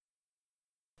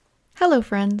Hello,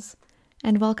 friends,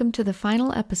 and welcome to the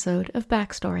final episode of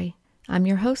Backstory. I'm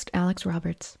your host, Alex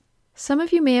Roberts. Some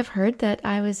of you may have heard that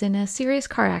I was in a serious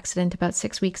car accident about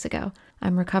 6 weeks ago.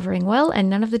 I'm recovering well, and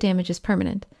none of the damage is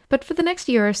permanent. But for the next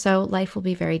year or so, life will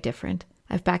be very different.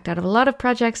 I've backed out of a lot of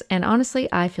projects, and honestly,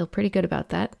 I feel pretty good about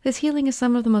that. This healing is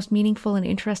some of the most meaningful and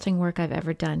interesting work I've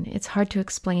ever done. It's hard to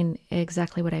explain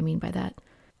exactly what I mean by that.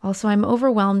 Also, I'm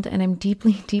overwhelmed, and I'm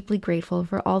deeply, deeply grateful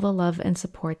for all the love and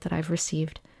support that I've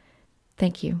received.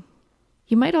 Thank you.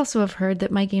 You might also have heard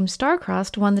that my game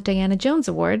Starcrossed won the Diana Jones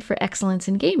Award for Excellence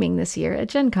in Gaming this year at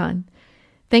Gen Con.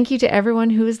 Thank you to everyone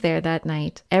who was there that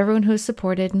night, everyone who has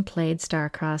supported and played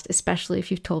Starcrossed, especially if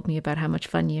you've told me about how much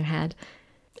fun you had.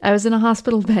 I was in a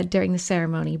hospital bed during the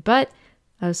ceremony, but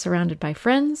I was surrounded by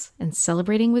friends and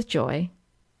celebrating with joy.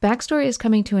 Backstory is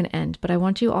coming to an end, but I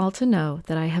want you all to know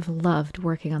that I have loved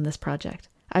working on this project.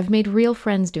 I've made real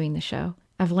friends doing the show.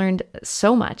 I've learned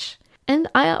so much. And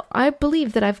I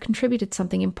believe that I've contributed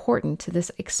something important to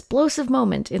this explosive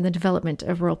moment in the development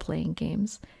of role-playing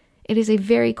games. It is a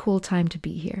very cool time to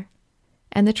be here.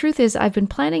 And the truth is, I've been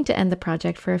planning to end the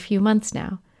project for a few months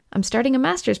now. I'm starting a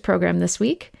master's program this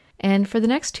week, and for the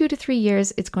next 2 to 3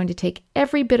 years, it's going to take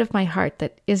every bit of my heart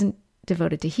that isn't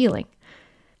devoted to healing.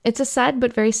 It's a sad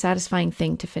but very satisfying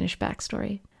thing to finish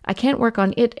Backstory. I can't work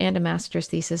on it and a master's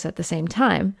thesis at the same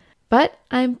time, but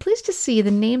I'm pleased to see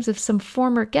the names of some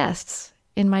former guests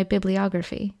in my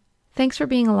bibliography. Thanks for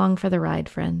being along for the ride,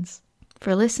 friends.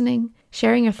 For listening,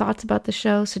 sharing your thoughts about the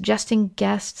show, suggesting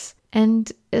guests, and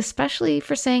especially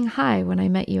for saying hi when I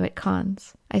met you at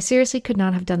cons. I seriously could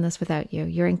not have done this without you.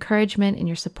 Your encouragement and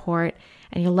your support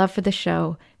and your love for the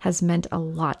show has meant a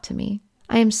lot to me.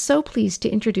 I am so pleased to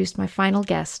introduce my final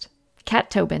guest,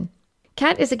 Kat Tobin.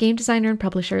 Kat is a game designer and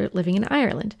publisher living in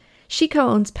Ireland. She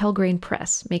co-owns Pelgrane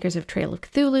Press, makers of Trail of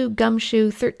Cthulhu, Gumshoe,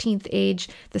 13th Age,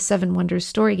 the Seven Wonders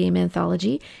story game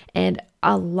anthology, and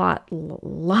a lot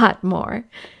more.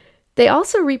 They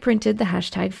also reprinted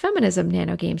the #Feminism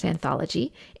Nanogames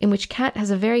anthology, in which Kat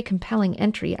has a very compelling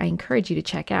entry I encourage you to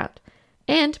check out.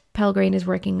 And Pelgrane is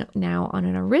working now on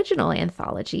an original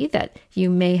anthology that you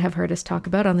may have heard us talk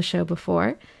about on the show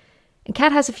before. And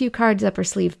Kat has a few cards up her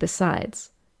sleeve besides.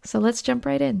 So let's jump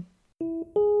right in.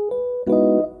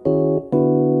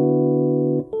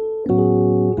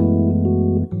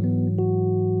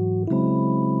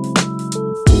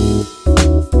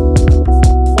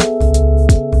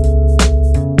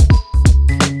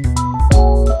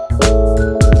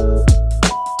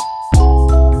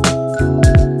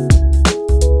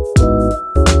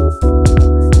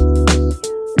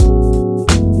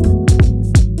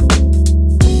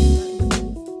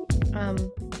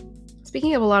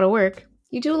 Speaking of a lot of work,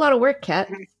 you do a lot of work, Kat.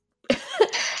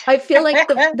 I feel like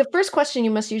the first question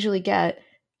you must usually get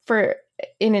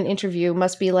in an interview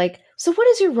must be like, so what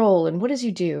is your role and what does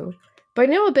you do? But I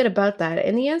know a bit about that,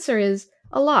 and the answer is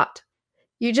a lot.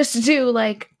 You just do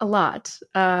like a lot,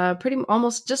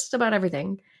 almost just about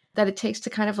everything that it takes to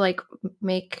kind of like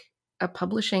make a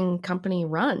publishing company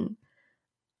run.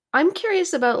 I'm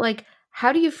curious about like,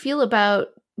 how do you feel about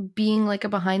being like a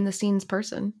behind the scenes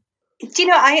person? Do you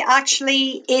know,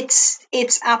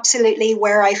 it's absolutely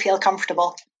where I feel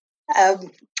comfortable.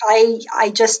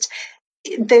 I just,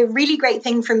 the really great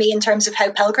thing for me in terms of how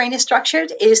Pelgrane is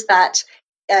structured is that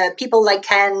people like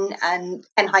Ken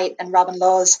Hite and Robin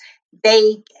Laws,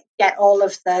 they get all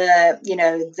of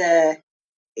the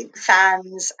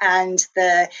fans and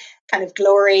the kind of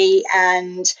glory,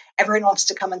 and everyone wants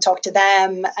to come and talk to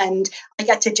them, and I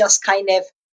get to just kind of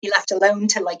be left alone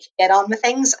to like get on with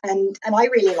things, and I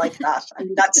really like that.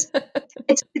 And that's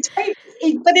it's very,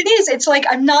 but it's like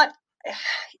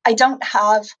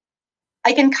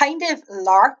I can kind of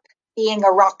LARP being a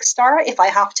rock star if I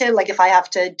have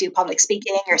to do public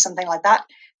speaking or something like that.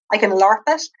 I can LARP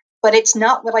it, but it's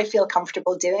not what I feel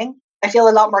comfortable doing. I feel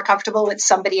a lot more comfortable with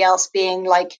somebody else being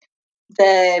like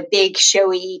the big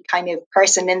showy kind of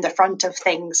person in the front of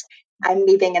things, and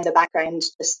me being in the background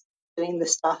just doing the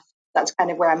stuff. That's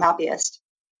kind of where I'm happiest.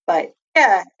 But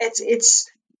yeah, it's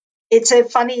a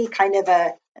funny kind of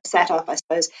a setup, I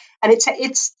suppose. And it's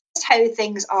just how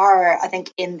things are, I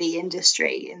think, in the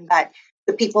industry, in that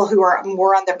the people who are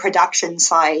more on the production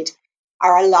side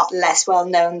are a lot less well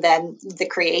known than the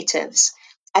creatives.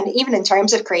 And even in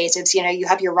terms of creatives, you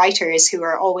have your writers who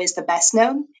are always the best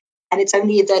known, and it's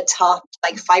only the top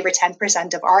like 5 or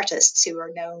 10% of artists who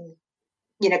are known,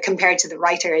 compared to the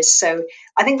writers. So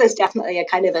I think there's definitely a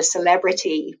kind of a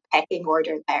celebrity pecking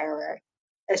order there, or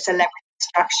a celebrity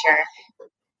structure.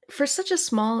 For such a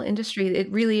small industry,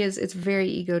 it really is. It's very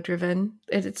ego driven.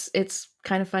 It's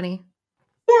kind of funny.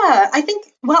 Yeah, I think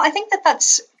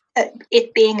that's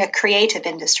it being a creative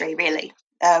industry, really.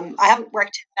 I haven't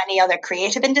worked in any other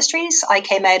creative industries. I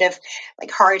came out of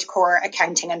like hardcore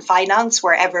accounting and finance,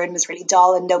 where everyone was really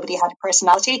dull and nobody had a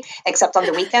personality except on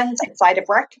the weekends outside of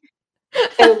work.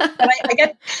 So, but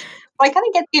I kind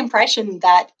of get the impression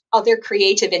that other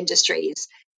creative industries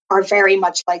are very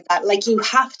much like that. Like you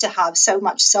have to have so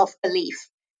much self belief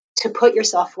to put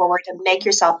yourself forward and make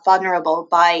yourself vulnerable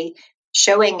by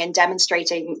showing and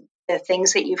demonstrating the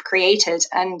things that you've created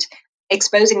and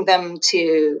exposing them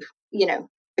to,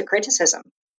 to criticism,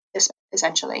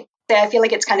 essentially. So I feel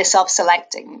like it's kind of self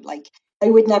selecting. Like I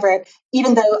would never,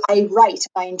 even though I write,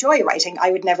 I enjoy writing,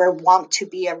 I would never want to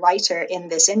be a writer in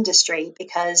this industry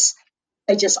because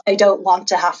I don't want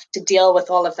to have to deal with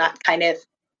all of that kind of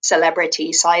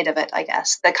celebrity side of it, I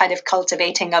guess. The kind of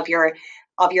cultivating of your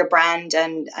brand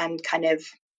and kind of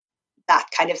that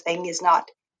kind of thing is not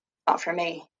for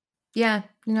me. Yeah,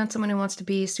 you're not someone who wants to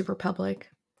be super public.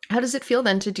 How does it feel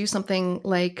then to do something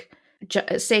like,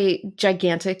 say,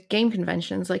 gigantic game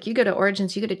conventions? Like you go to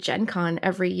Origins, you go to Gen Con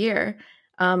every year.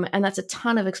 And that's a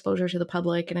ton of exposure to the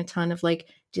public and a ton of like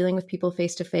dealing with people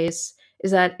face to face.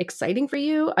 Is that exciting for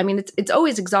you? I mean, it's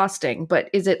always exhausting, but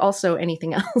is it also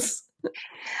anything else?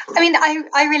 I mean,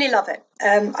 I really love it.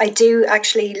 I do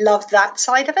actually love that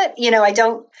side of it. I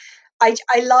don't, I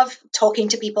love talking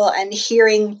to people and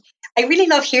I really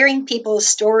love hearing people's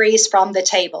stories from the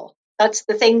table. That's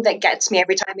the thing that gets me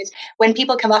every time is when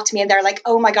people come up to me and they're like,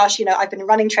 oh my gosh, I've been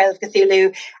running Trail of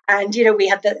Cthulhu and, we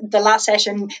had the last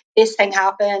session, this thing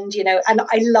happened, and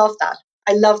I love that.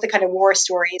 I love the kind of war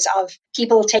stories of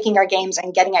people taking our games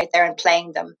and getting out there and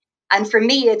playing them. And for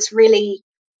me,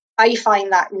 I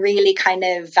find that really kind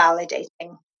of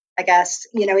validating, I guess.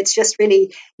 It's just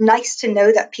really nice to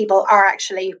know that people are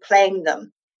actually playing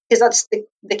them because that's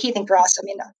the key thing for us. I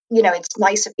mean, it's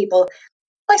nice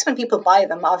when people buy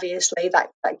them, obviously, that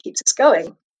keeps us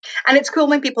going. And it's cool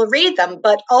when people read them,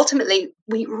 but ultimately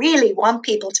we really want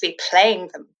people to be playing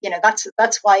them.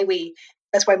 That's why we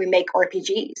make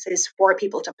RPGs is for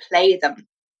people to play them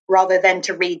rather than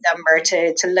to read them or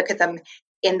to look at them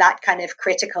in that kind of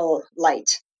critical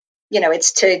light.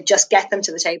 It's to just get them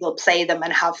to the table, play them,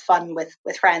 and have fun with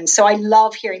friends. So I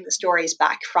love hearing the stories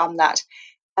back from that.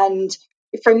 And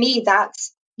for me,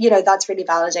 that's really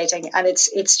validating, and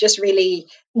it's just really,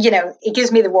 it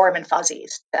gives me the warm and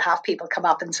fuzzies to have people come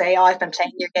up and say, "Oh, I've been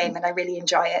playing your game and I really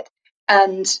enjoy it."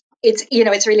 And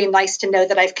it's really nice to know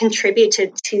that I've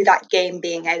contributed to that game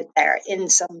being out there in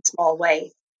some small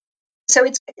way. So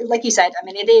it's like you said. I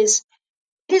mean, it is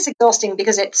exhausting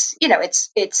because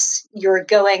it's you're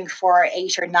going for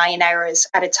 8 or 9 hours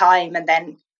at a time, and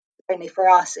then certainly for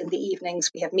us in the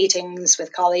evenings we have meetings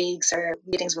with colleagues or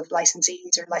meetings with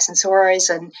licensees or licensors,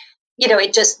 and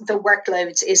it just the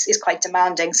workload is quite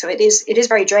demanding, so it is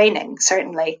very draining,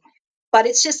 certainly. But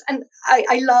it's just, and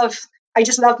I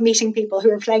just love meeting people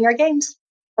who are playing our games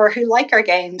or who like our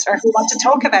games or who want to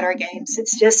talk about our games.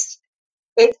 It's just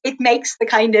it makes the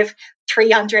kind of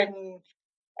 300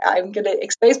 I'm going to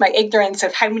expose my ignorance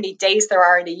of how many days there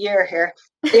are in a year here.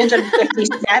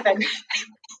 357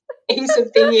 days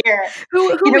of the year.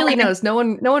 Who really knows? No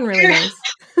one really knows.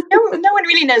 No one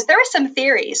really knows. There are some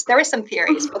theories.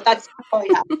 But that's all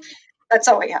we have. That's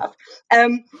all we have.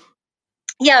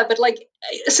 Yeah, but like,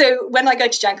 so when I go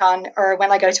to Gen Con or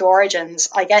when I go to Origins,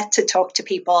 I get to talk to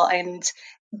people and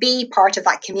be part of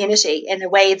that community in a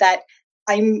way that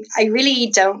I really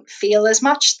don't feel as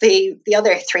much the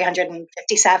other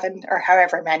 357 or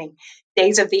however many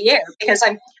days of the year, because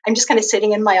I'm just kind of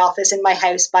sitting in my office in my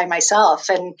house by myself,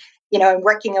 and I'm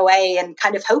working away and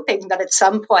kind of hoping that at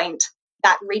some point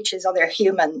that reaches other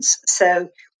humans. So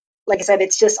like I said,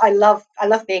 it's just I love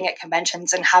being at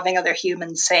conventions and having other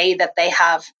humans say that they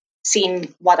have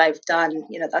seen what I've done.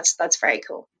 That's very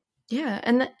cool. Yeah,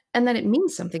 and that it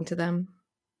means something to them.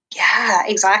 Yeah,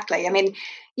 exactly. I mean,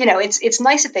 it's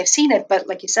nice if they've seen it, but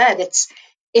like you said, it's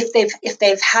if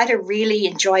they've had a really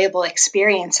enjoyable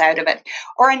experience out of it.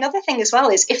 Or another thing as well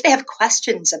is if they have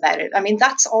questions about it. I mean,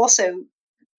 that's also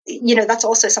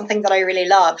something that I really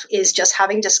love is just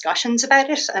having discussions about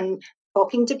it and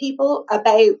talking to people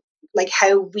about like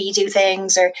how we do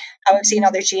things or how I've seen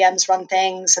other GMs run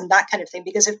things and that kind of thing.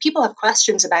 Because if people have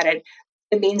questions about it,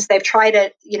 it means they've tried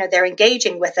it, they're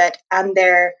engaging with it, and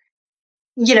they're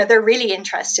really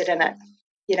interested in it.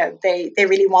 They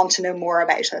really want to know more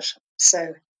about it.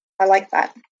 So I like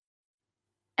that.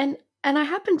 And I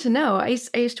happen to know, I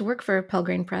used to work for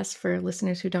Pelgrane Press, for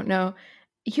listeners who don't know.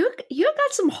 You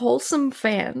got some wholesome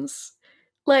fans.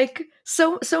 Like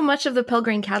so much of the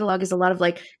Pelgrane catalog is a lot of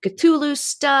like Cthulhu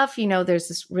stuff. There's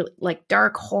this really like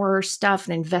dark horror stuff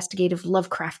and investigative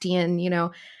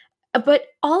Lovecraftian. but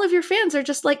all of your fans are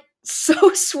just like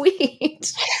so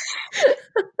sweet.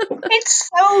 It's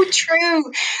so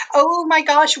true. Oh my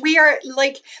gosh, we are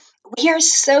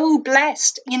so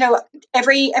blessed.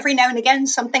 Every now and again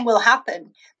something will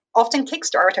happen, often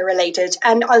Kickstarter related,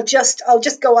 and I'll just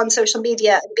go on social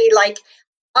media and be like,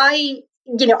 I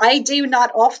do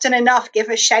not often enough give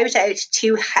a shout out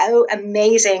to how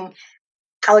amazing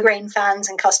Pelgrane fans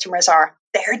and customers are.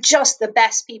 They're just the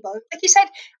best people. Like you said,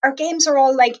 our games are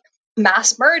all like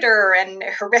mass murder and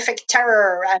horrific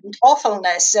terror and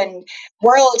awfulness and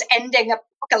world ending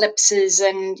apocalypses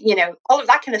and all of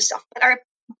that kind of stuff. But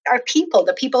our people,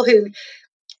 the people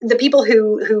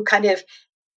who kind of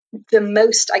the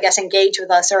most, I guess, engage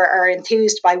with us or are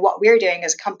enthused by what we're doing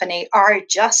as a company are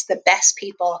just the best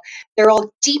people. They're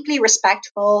all deeply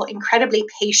respectful, incredibly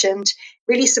patient,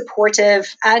 really supportive,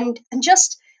 and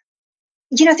just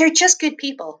they're just good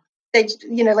people. They,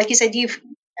 like you said,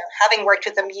 having worked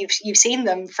with them, you've seen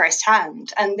them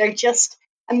firsthand, and they're just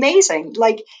amazing.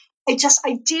 Like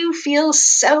I do feel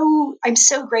I'm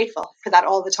so grateful for that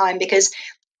all the time, because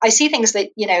I see things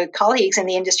that colleagues in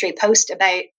the industry post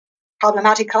about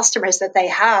problematic customers that they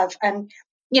have, and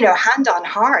hand on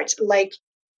heart, like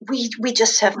we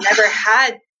just have never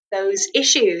had those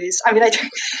issues. I mean,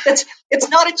 it's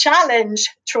not a challenge,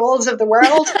 trolls of the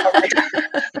world.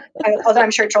 Although I'm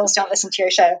sure trolls don't listen to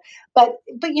your show, but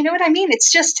you know what I mean.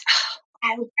 It's just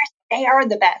wow, they are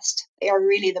the best. They are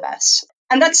really the best,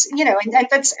 and that's and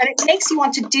it makes you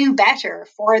want to do better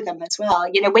for them as well.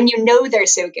 When they're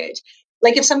so good.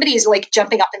 Like if somebody's like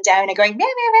jumping up and down and going, meh,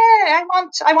 meh, meh,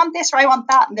 I want this or I want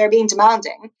that, and they're being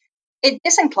demanding, it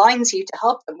disinclines you to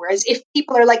help them. Whereas if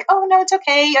people are like, oh no, it's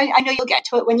okay, I know you'll get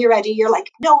to it when you're ready, you're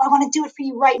like, no, I want to do it for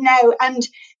you right now and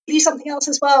do something else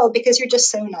as well because you're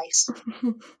just so nice.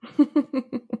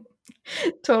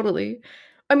 Totally.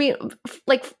 I mean,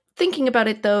 like thinking about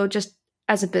it though, just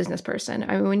as a business person,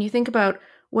 I mean, when you think about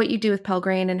what you do with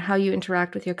Pelgrane and how you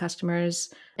interact with your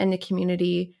customers and the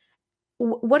community,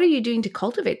 what are you doing to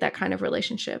cultivate that kind of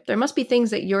relationship? There must be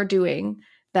things that you're doing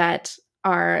that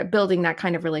are building that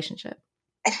kind of relationship.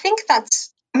 I think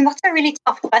that's a really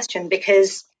tough question,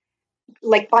 because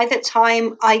like by the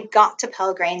time I got to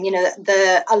Pelgrane,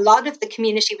 a lot of the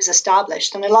community was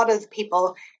established, and a lot of the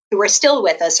people who are still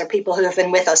with us are people who have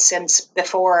been with us since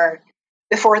before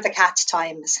the cat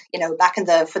times, back in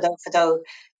the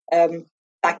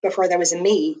back before there was a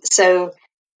me. So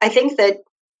I think that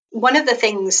one of the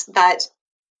things that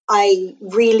I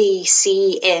really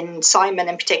see in Simon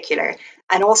in particular,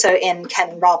 and also in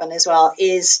Ken and Robin as well,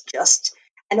 is just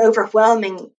an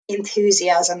overwhelming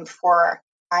enthusiasm for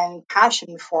and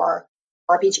passion for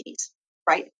RPGs,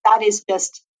 right? That is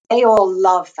just, they all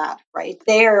love that, right?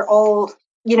 They're all,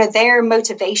 their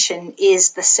motivation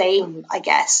is the same, I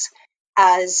guess,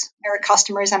 as our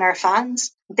customers and our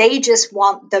fans. They just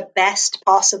want the best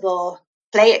possible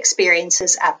play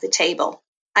experiences at the table.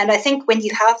 And I think when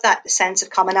you have that sense of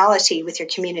commonality with your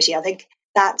community, I think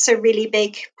that's a really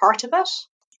big part of it.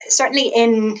 Certainly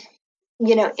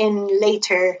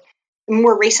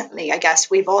more recently, I guess,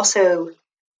 we've also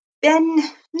been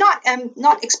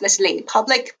not explicitly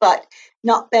public, but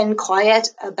not been quiet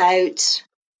about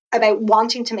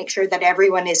wanting to make sure that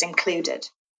everyone is included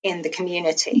in the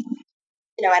community,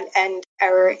 and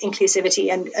our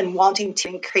inclusivity, and wanting to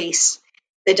increase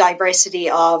the diversity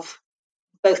of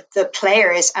both the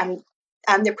players and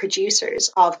the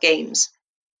producers of games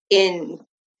in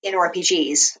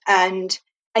RPGs. And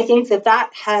I think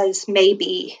that has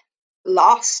maybe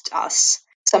lost us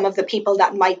some of the people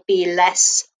that might be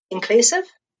less inclusive.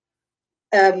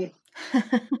 But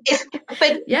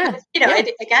Yeah.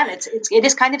 Again, it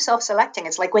is kind of self-selecting.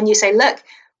 It's like when you say, look,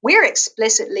 we're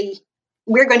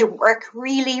going to work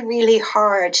really, really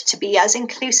hard to be as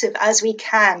inclusive as we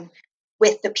can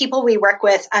with the people we work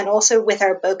with, and also with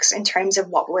our books in terms of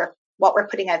what we're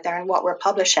putting out there and what we're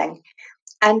publishing.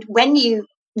 And when you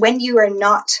are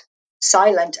not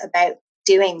silent about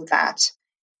doing that,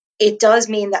 it does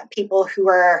mean that people who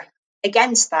are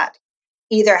against that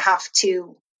either have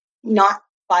to not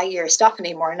buy your stuff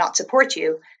anymore, not support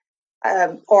you,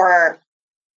 or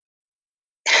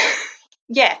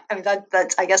yeah, I mean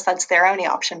that's I guess that's their only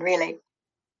option, really.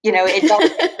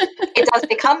 It does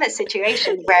become a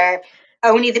situation where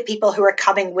only the people who are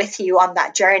coming with you on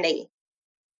that journey,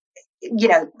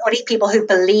 only people who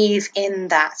believe in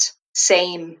that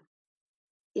same,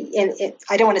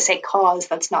 I don't want to say cause,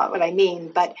 that's not what I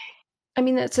mean, but I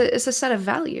mean, it's a set of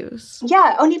values.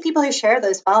 yeah, only people who share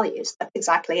those values, that's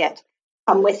exactly it,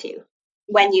 come with you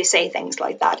when you say things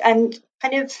like that. And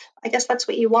kind of, I guess that's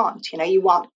what you want. You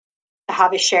want to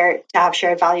have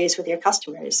shared values with your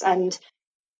customers. And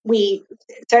we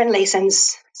certainly,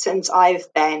 since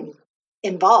I've been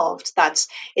involved,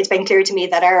 it's been clear to me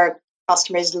that our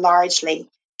customers largely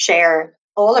share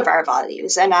all of our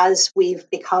values. And as we've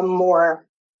become more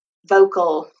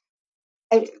vocal,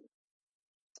 I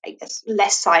guess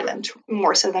less silent,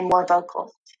 more so than more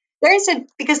vocal,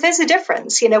 because there's a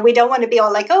difference. We don't want to be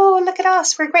all like, oh, look at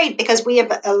us, we're great, because we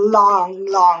have a long,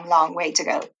 long, long way to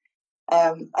go.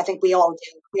 I think we all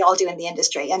do in the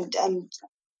industry, and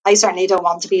I certainly don't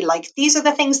want to be like, these are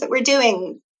the things that we're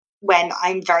doing, when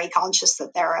I'm very conscious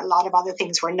that there are a lot of other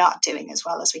things we're not doing as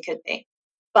well as we could be.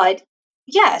 But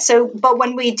yeah, but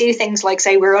when we do things like,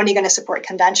 say, we're only going to support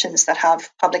conventions that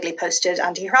have publicly posted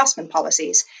anti-harassment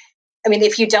policies, I mean,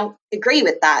 if you don't agree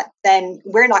with that, then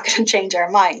we're not going to change our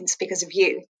minds because of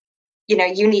you. You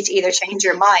need to either change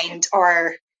your mind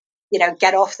or,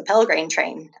 get off the Pelgrane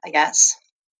train, I guess.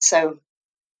 So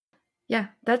yeah,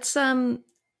 that's a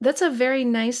very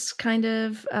nice kind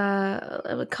of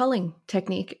a culling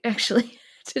technique, actually,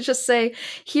 to just say,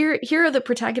 here are the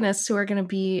protagonists who are going to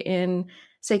be in,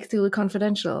 say, Cthulhu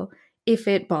Confidential. If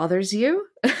it bothers you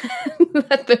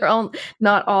that they're all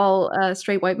not all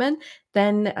straight white men,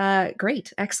 then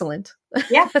great, excellent.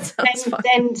 yeah, That sounds fun.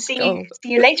 then see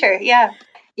you later. Yeah,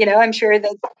 I'm sure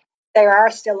that there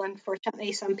are still,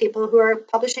 unfortunately, some people who are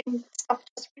publishing stuff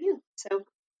just for you. So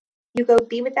you go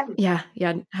be with them. Yeah,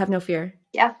 have no fear.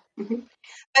 Yeah. Mm-hmm.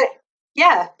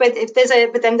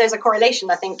 But then there's a correlation,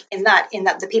 I think, in that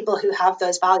the people who have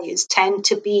those values tend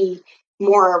to be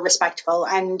more respectful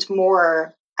and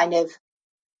more kind of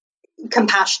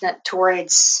compassionate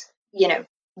towards,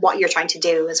 what you're trying to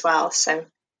do as well. So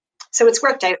it's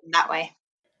worked out in that way.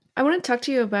 I want to talk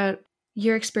to you about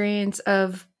your experience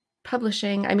of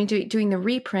publishing, doing the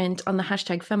reprint on the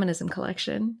 #feminism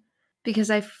collection, because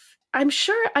I'm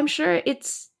sure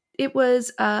it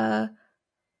was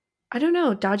I don't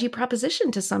know, dodgy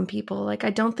proposition to some people. Like, I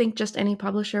don't think just any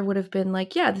publisher would have been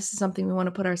like, yeah, this is something we want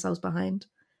to put ourselves behind.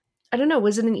 I don't know.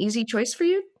 Was it an easy choice for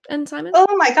you and Simon?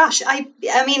 Oh my gosh. I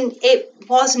mean, it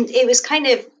wasn't, it was kind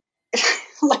of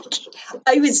like,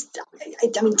 I mean,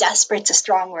 desperate's a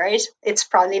strong word. It's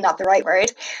probably not the right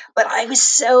word, but I was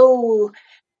so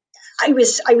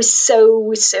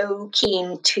so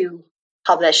keen to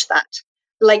publish that.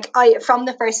 Like, from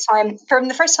the first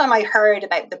time I heard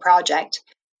about the project,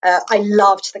 I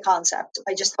loved the concept.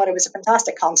 I just thought it was a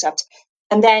fantastic concept.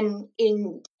 And then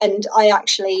I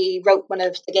actually wrote one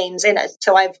of the games in it.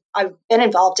 So I've been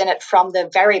involved in it from the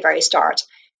very, very start,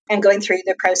 and going through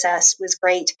the process was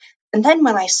great. And then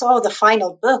when I saw the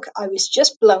final book, I was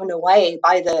just blown away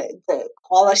by the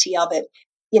quality of it.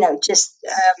 Just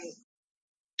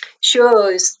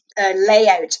shows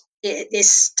layout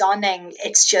is stunning.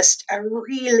 It's just a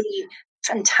really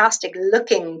fantastic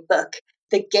looking book.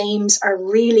 The games are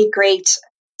really great.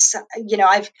 So,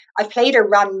 I've played or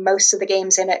run most of the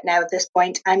games in it now at this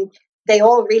point, and they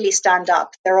all really stand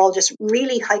up. They're all just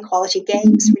really high quality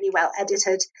games, really well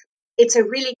edited. It's a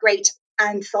really great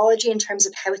anthology in terms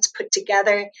of how it's put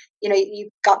together.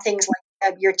 You've got things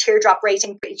like your teardrop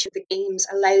rating for each of the games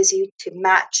allows you to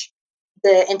match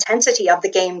the intensity of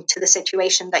the game to the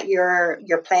situation that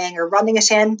you're playing or running it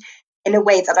in a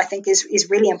way that I think is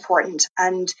really important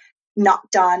and not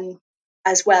done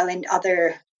as well in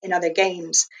other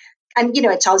games. And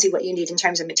it tells you what you need in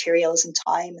terms of materials and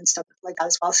time and stuff like that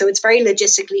as well. So it's very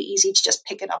logistically easy to just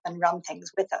pick it up and run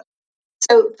things with it.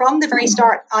 So from the very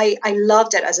start, I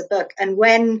loved it as a book. And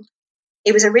when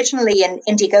it was originally an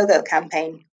Indiegogo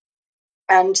campaign,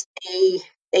 and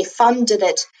they funded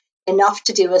it enough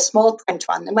to do a small print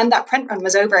run. And when that print run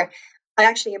was over, I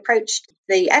actually approached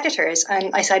the editors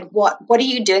and I said, what are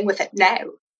you doing with it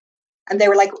now? And they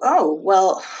were like, oh,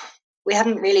 well, we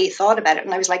hadn't really thought about it.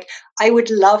 And I was like, I would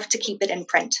love to keep it in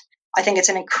print. I think it's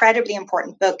an incredibly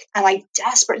important book, and I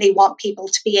desperately want people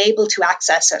to be able to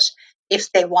access it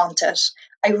if they want it.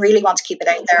 I really want to keep it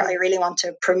out there. I really want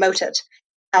to promote it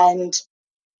and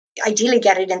ideally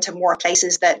get it into more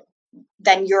places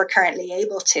than you're currently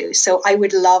able to. So I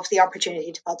would love the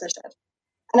opportunity to publish it.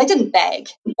 And I didn't beg,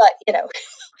 but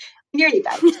nearly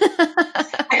begged.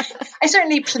 I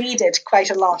certainly pleaded quite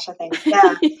a lot, I think.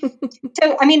 Yeah.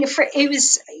 So I mean, for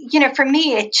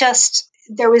me,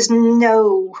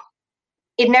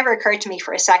 it never occurred to me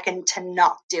for a second to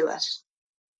not do it,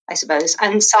 I suppose.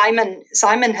 And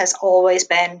Simon has always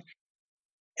been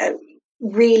a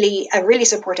really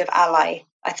supportive ally,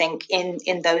 I think,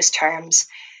 in those terms.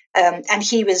 And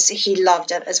he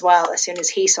loved it as well as soon as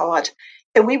he saw it.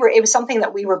 So it was something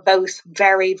that we were both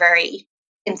very, very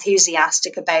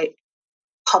enthusiastic about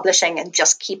publishing and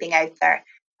just keeping out there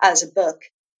as a book.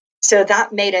 So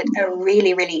that made it a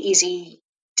really, really easy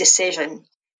decision.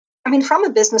 I mean, from a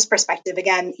business perspective,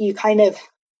 again,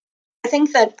 I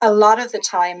think that a lot of the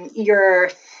time,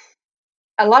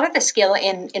 a lot of the skill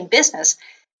in business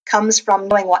comes from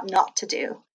knowing what not to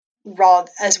do,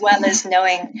 rather as well as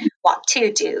knowing what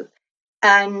to do.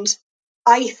 And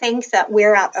I think that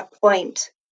we're at a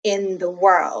point in the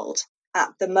world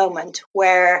at the moment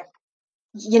where,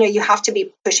 you have to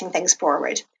be pushing things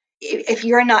forward. If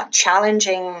you're not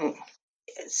challenging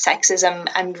sexism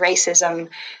and racism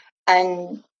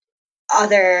and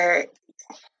other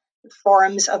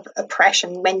forms of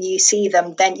oppression when you see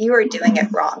them, then you are doing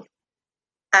it wrong.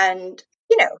 And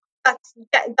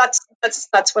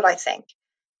that's what I think.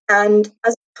 And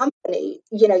as a company,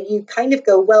 you kind of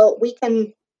go, well, we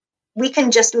can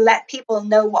just let people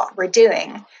know what we're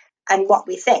doing and what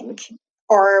we think,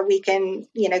 or we can,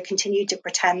 continue to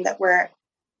pretend that we're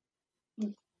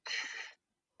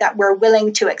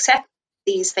willing to accept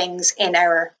these things in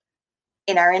our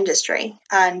industry,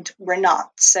 and we're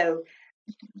not. So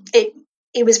it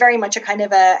it was very much a kind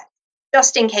of a,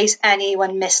 just in case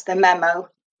anyone missed the memo,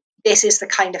 this is the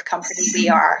kind of company we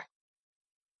are,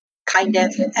 kind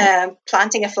of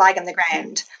planting a flag in the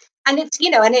ground. And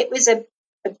it was a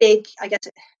big, I guess.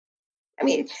 I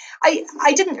mean,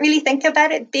 I didn't really think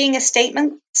about it being a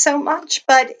statement so much,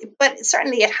 but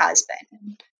certainly it has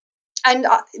been. And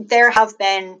there have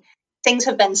been things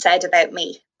have been said about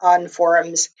me on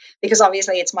forums, because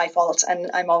obviously it's my fault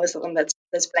and I'm always the one that's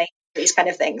blamed for these kind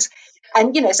of things.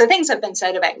 And so things have been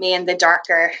said about me in the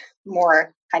darker,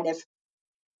 more kind of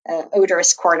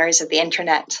odorous corners of the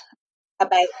internet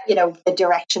about the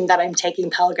direction that I'm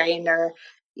taking Pelgrane, or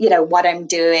what I'm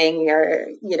doing, or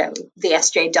the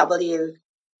SJW,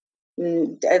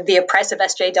 the oppressive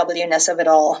SJW-ness of it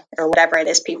all, or whatever it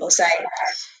is people say.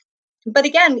 But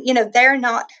again, they're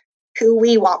not who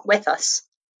we want with us,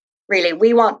 really.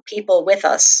 We want people with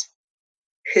us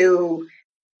who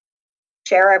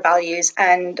share our values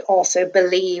and also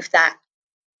believe that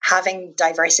having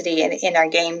diversity in our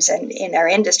games and in our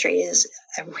industry is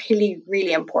a really,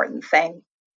 really important thing.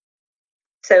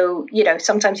 So,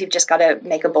 sometimes you've just got to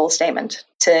make a bold statement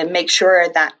to make sure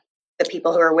that the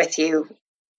people who are with you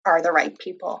are the right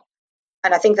people.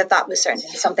 And I think that was certainly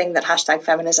something that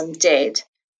 #feminism did.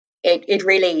 It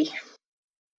really,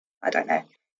 I don't know,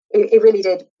 it really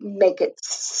did make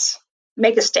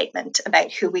a statement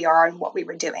about who we are and what we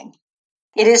were doing.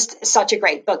 It is such a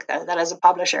great book, though, that as a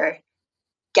publisher,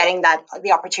 getting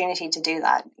the opportunity to do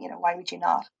that, why would you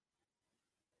not?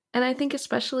 And I think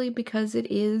especially because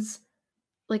it is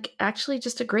like actually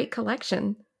just a great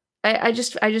collection. I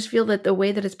just feel that the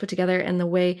way that it's put together, and the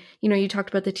way, you talked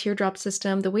about the teardrop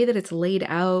system, the way that it's laid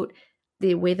out,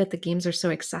 the way that the games are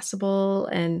so accessible.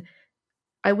 And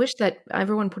I wish that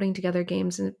everyone putting together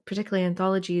games, and particularly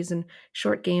anthologies and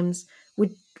short games,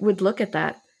 would look at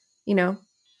that, you know,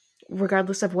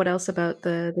 regardless of what else about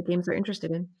the games they're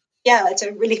interested in. Yeah, it's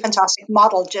a really fantastic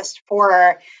model just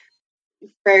for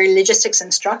logistics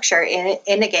and structure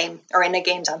in a game, or in a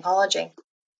games anthology.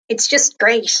 It's just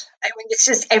great. I mean, it's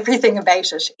just everything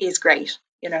about it is great.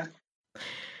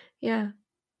 Yeah.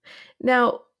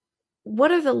 Now,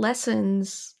 what are the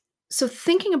lessons? So,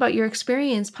 thinking about your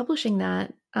experience publishing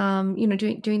that,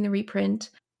 doing the reprint,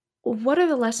 what are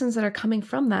the lessons that are coming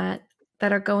from that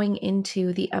are going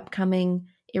into the upcoming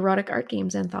erotic art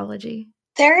games anthology?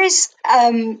 There's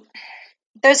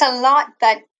a lot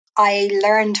that I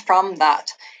learned from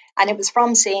that, and it was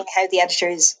from seeing how the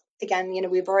editors, again,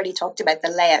 we've already talked about the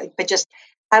layout, but just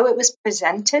how it was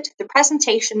presented. The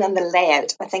presentation and the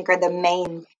layout, I think, are the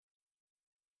main.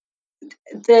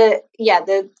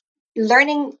 The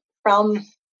learning from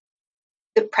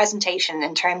the presentation,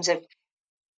 in terms of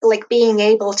like being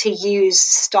able to use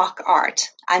stock art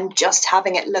and just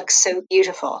having it look so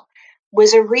beautiful,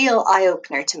 was a real eye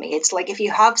opener to me. It's like, if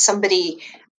you have somebody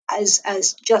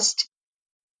as just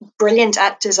brilliant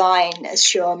at design as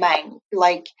Shua Meng,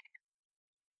 like,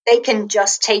 they can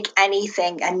just take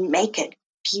anything and make it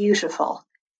beautiful.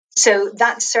 So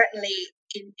that's certainly,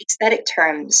 in aesthetic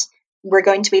terms, we're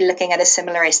going to be looking at a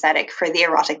similar aesthetic for the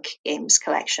erotic games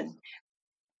collection.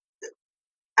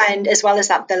 And as well as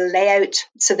that, the layout,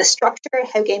 so the structure,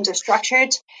 how games are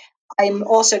structured, I'm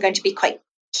also going to be quite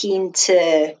keen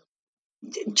to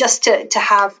just to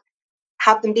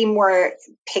have them be more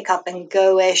pick up and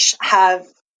go-ish, have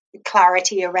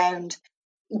clarity around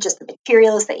just the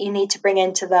materials that you need to bring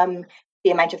into them, the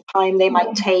amount of time they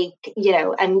might take,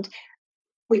 and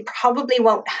we probably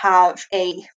won't have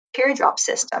a teardrop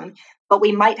system, but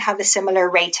we might have a similar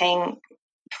rating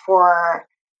for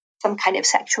some kind of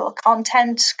sexual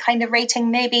content kind of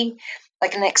rating, maybe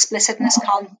like an explicitness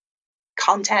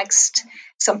context,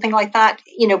 something like that.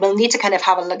 We'll need to kind of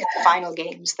have a look at the final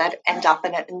games that end up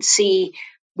in it and see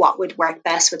what would work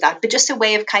best with that. But just a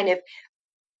way of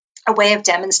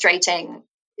demonstrating,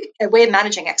 a way of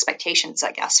managing expectations,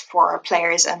 I guess, for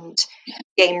players and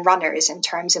game runners in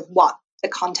terms of what the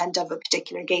content of a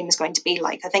particular game is going to be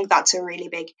like. I think that's a really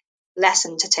big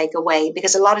lesson to take away,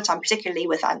 because a lot of time, particularly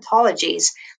with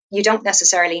anthologies, you don't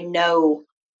necessarily know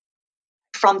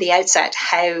from the outset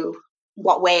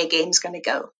what way a game's going to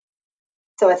go.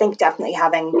 So I think definitely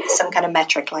having some kind of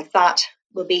metric like that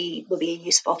will be a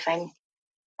useful thing.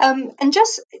 And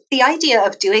just the idea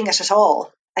of doing it at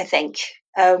all, I think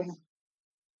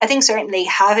certainly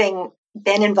having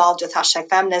been involved with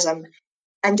 #feminism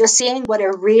and just seeing what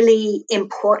a really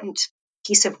important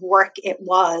piece of work it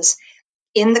was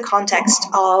in the context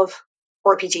of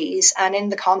RPGs and in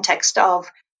the context of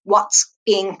what's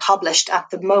being published at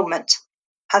the moment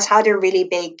has had a really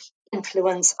big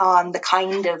influence on the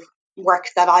kind of work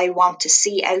that I want to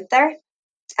see out there.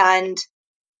 And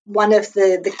one of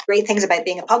the great things about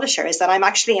being a publisher is that I'm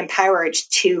actually empowered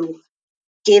to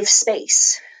give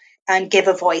space and give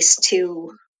a voice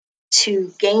to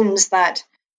games that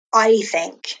I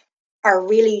think are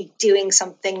really doing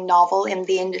something novel in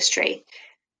the industry.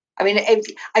 I mean,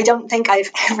 I don't think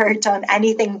I've ever done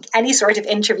any sort of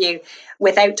interview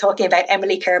without talking about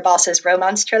Emily Kirboss's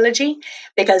romance trilogy,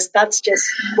 because that's just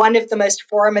one of the most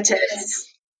formative,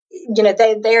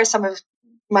 they are some of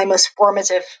my most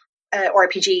formative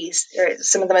RPGs, or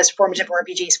some of the most formative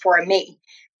RPGs for me.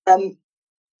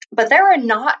 But there are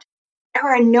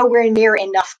nowhere near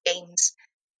enough games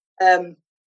about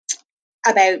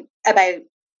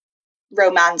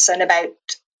romance and about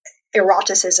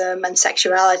eroticism and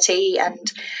sexuality,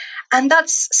 and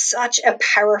that's such a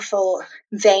powerful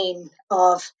vein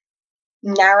of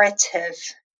narrative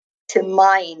to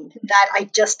mine that I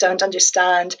just don't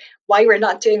understand why we're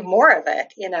not doing more of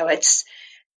it. It's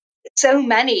so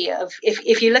many of,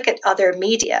 if you look at other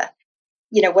media,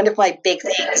 one of my big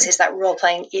things is that role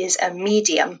playing is a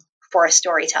medium for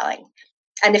storytelling.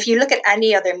 And if you look at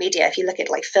any other media, if you look at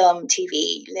like film,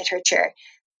 TV, literature,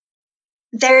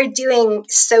 they're doing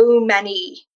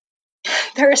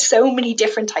there are so many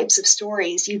different types of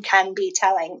stories you can be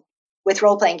telling with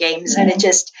role-playing games. And it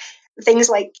just, things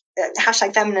like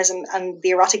 #feminism and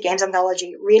the erotic games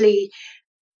anthology really,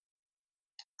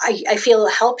 I feel,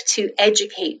 help to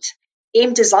educate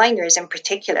game designers in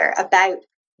particular about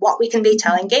what we can be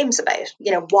telling games about,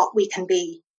 what we can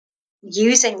be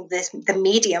using the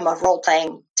medium of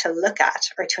role-playing to look at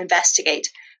or to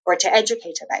investigate or to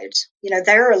educate about.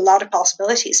 There are a lot of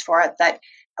possibilities for it that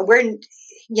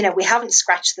we haven't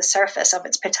scratched the surface of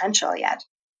its potential yet.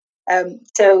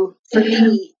 So for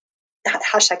me,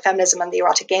 #feminism and the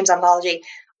erotic games anthology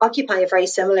occupy a very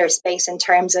similar space in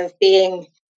terms of being,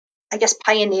 I guess,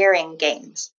 pioneering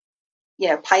games,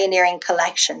 pioneering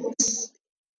collections,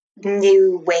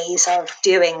 new ways of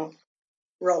doing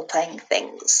role-playing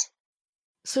things.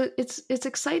 So it's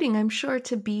exciting, I'm sure,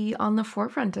 to be on the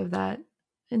forefront of that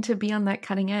and to be on that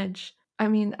cutting edge. I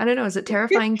mean, I don't know, is it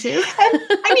terrifying too?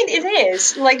 I mean, it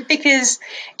is, because,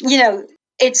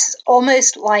 it's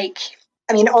almost like,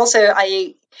 also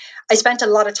I spent a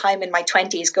lot of time in my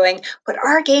 20s going, but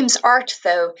are games art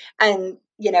though? And,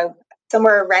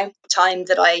 somewhere around the time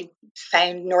that I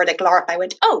found Nordic LARP, I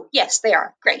went, oh, yes, they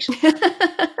are. Great.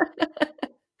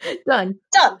 Done.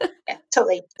 Yeah,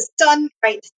 totally. It's done.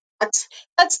 Right. That's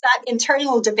that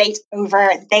internal debate over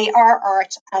they are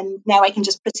art, and now I can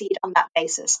just proceed on that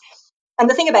basis. And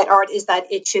the thing about art is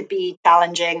that it should be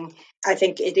challenging. I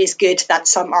think it is good that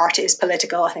some art is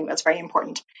political. I think that's very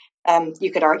important.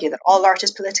 You could argue that all art is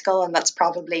political, and that's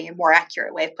probably a more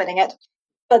accurate way of putting it.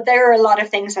 But there are a lot of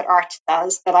things that art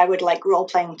does that I would like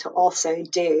role-playing to also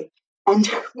do. And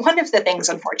one of the things,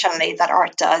 unfortunately, that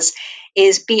art does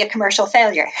is be a commercial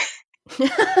failure.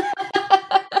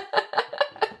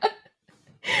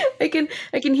 I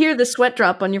can hear the sweat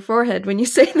drop on your forehead when you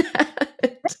say that.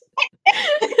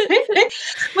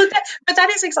 But that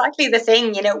is exactly the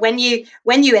thing, when you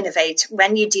innovate,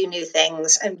 when you do new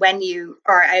things, and when you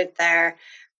are out there,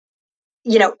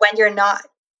 when you're not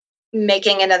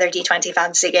making another D20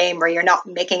 fantasy game, or you're not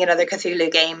making another Cthulhu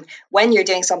game, when you're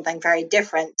doing something very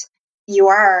different, you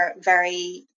are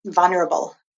very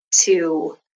vulnerable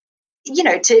to,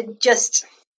 to just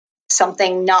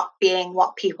something not being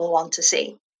what people want to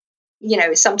see.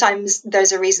 Sometimes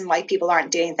there's a reason why people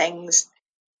aren't doing things,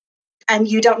 and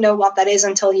you don't know what that is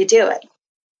until you do it.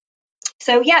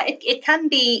 So yeah, it can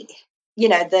be,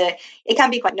 it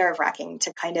can be quite nerve-wracking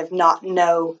to kind of not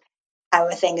know how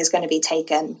a thing is going to be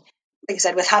taken. Like I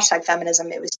said, with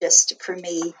 #feminism, it was just, for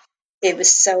me, it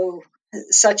was so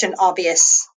such an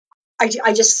obvious.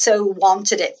 I just so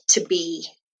wanted it to be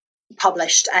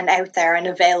published and out there and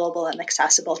available and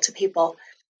accessible to people.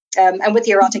 And with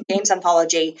the erotic games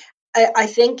anthology, I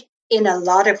think in a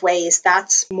lot of ways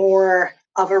that's more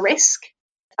of a risk.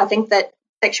 I think that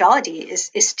sexuality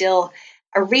is still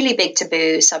a really big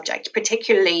taboo subject,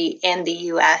 particularly in the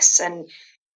US. And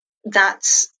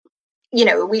that's, we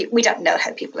don't know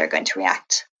how people are going to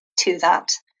react to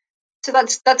that. So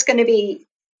that's going to be,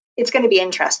 it's going to be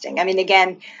interesting. I mean,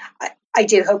 again, I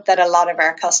do hope that a lot of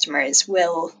our customers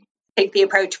will take the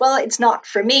approach, well, it's not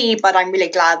for me, but I'm really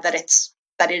glad that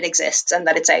it exists and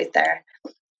that it's out there.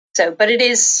 So, but it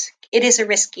is a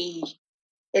risky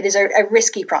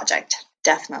project,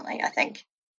 definitely. I think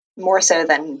more so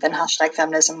than hashtag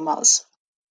feminism was.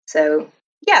 So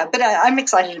yeah, but I'm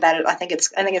excited about it. I think it's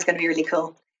going to be really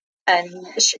cool. And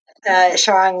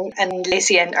Sharang and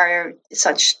Lucian are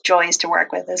such joys to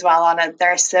work with as well on it.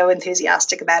 They're so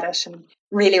enthusiastic about it and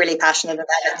really, really passionate about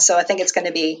it. So I think it's going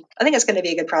to be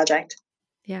a good project.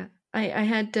 Yeah, I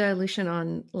had Lucian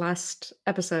on last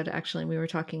episode, actually, and we were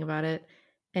talking about it.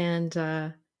 And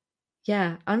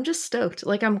yeah, I'm just stoked.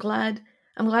 Like, I'm glad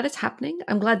it's happening.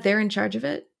 I'm glad they're in charge of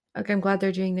it. Like, I'm glad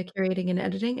they're doing the curating and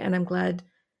editing, and I'm glad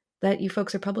that you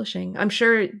folks are publishing. I'm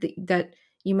sure that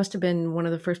you must have been one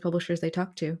of the first publishers they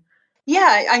talked to.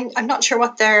 Yeah, I'm not sure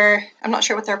what their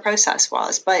process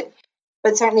was, but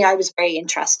certainly I was very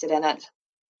interested in it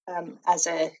as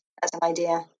an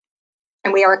idea.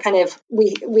 And we are kind of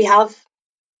we have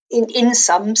in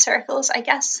some circles, I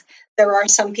guess, there are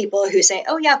some people who say,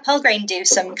 oh yeah, Pelgrane do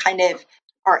some kind of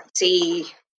artsy,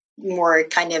 more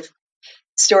kind of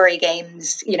story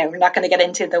games. We're not going to get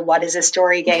into the what is a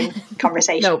story game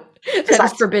conversation. No, that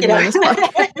is forbidden on this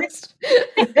podcast.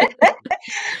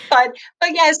 but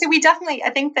yeah, so we definitely,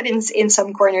 I think that in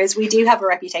some corners we do have a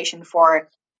reputation for,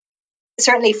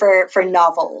 certainly for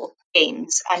novel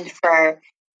games and for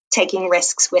taking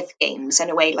risks with games in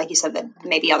a way, like you said, that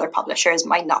maybe other publishers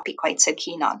might not be quite so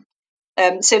keen on.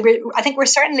 So I think we're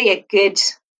certainly a good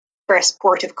first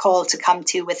port of call to come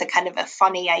to with a kind of a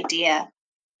funny idea.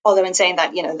 Although in saying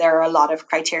that, there are a lot of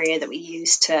criteria that we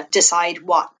use to decide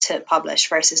what to publish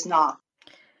versus not.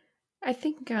 I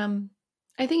think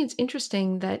it's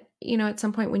interesting that, at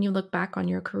some point when you look back on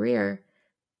your career,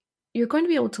 you're going to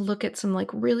be able to look at some like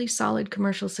really solid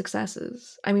commercial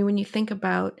successes. I mean, when you think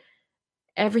about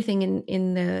everything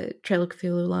in the Trail of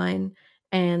Cthulhu line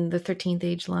and the 13th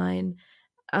Age line,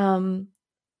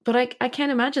 but I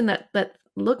can't imagine that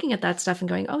looking at that stuff and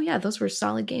going, oh yeah, those were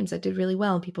solid games that did really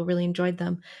well and people really enjoyed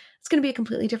them. It's going to be a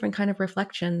completely different kind of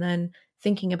reflection than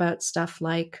thinking about stuff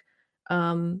like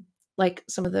some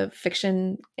of the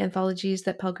fiction anthologies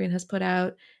that Pelgrane has put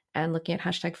out, and looking at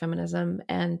hashtag feminism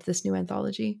and this new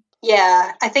anthology.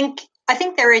 Yeah, I think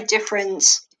there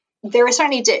are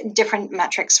certainly different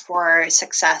metrics for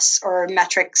success, or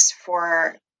metrics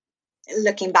for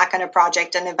looking back on a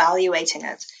project and evaluating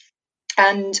it.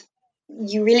 And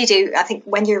you really do, I think,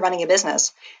 when you're running a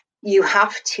business, you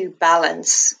have to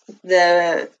balance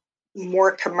the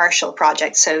more commercial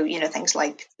projects. So, things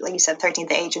like you said,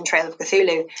 13th Age and Trail of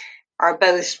Cthulhu are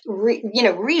both,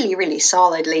 really, really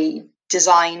solidly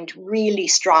designed, really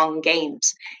strong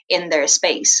games in their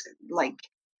space. Like,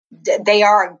 they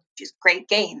are just great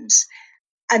games.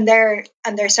 And they're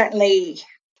certainly,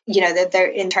 that they're,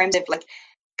 in terms of like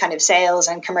kind of sales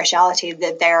and commerciality,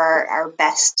 that they're our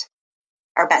best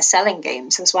selling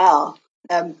games as well.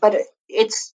 But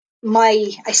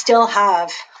I still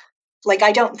have, like,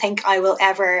 I don't think I will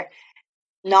ever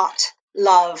not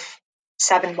love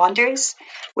Seven Wonders,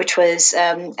 which was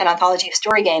an anthology of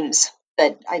story games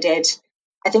that I did.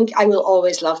 I think I will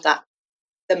always love that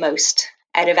the most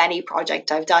out of any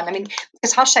project I've done. I mean,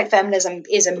 because hashtag feminism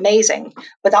is amazing,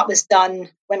 but that was done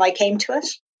when I came to it,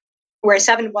 where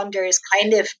Seven Wonders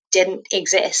kind of didn't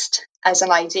exist as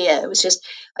an idea. It was just,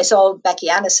 I saw Becky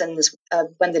Annison's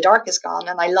When the Dark Is Gone,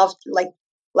 and I loved, like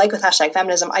with hashtag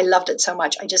feminism, I loved it so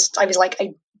much. I was like,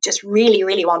 I just really,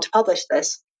 really want to publish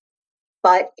this.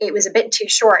 But it was a bit too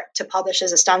short to publish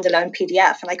as a standalone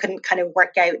PDF, and I couldn't kind of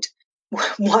work out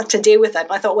what to do with it.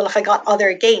 And I thought, well, if I got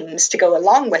other games to go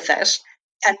along with it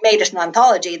and made it an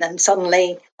anthology, then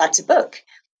suddenly that's a book.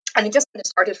 And it just kind of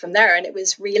started from there. And it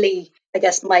was really, I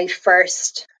guess, my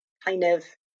first kind of, it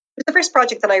was the first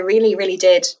project that I really, really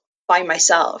did by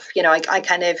myself. I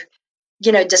kind of,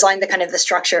 designed the kind of the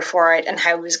structure for it and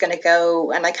how it was going to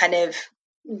go. And I kind of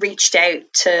reached out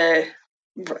to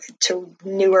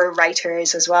newer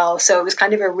writers as well. So it was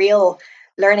kind of a real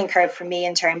learning curve for me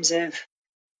in terms of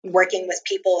working with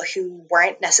people who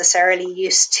weren't necessarily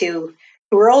used to,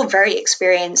 who were all very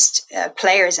experienced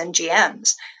players and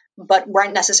GMs, but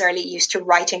weren't necessarily used to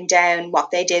writing down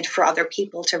what they did for other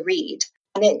people to read.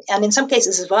 And in some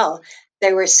cases as well,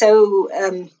 they were so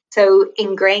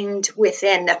ingrained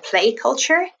within a play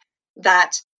culture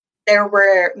that there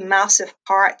were massive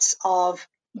parts of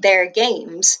their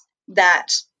games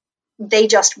that they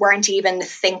just weren't even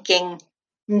thinking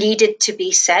needed to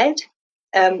be said.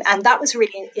 And that was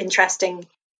really interesting.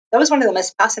 That was one of the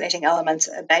most fascinating elements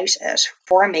about it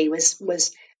for me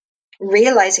was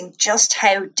realizing just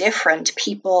how different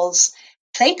people's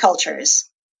play cultures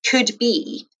could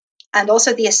be, and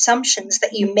also the assumptions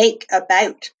that you make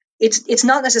about it's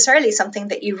not necessarily something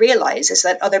that you realize is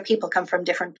that other people come from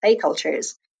different play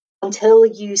cultures until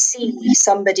you see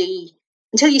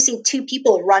two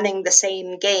people running the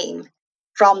same game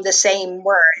from the same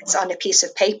words on a piece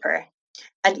of paper.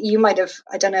 And you might have,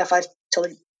 I don't know if I've told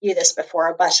you this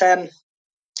before, but so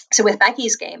with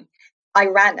Becky's game, I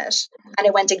ran it and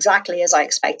it went exactly as I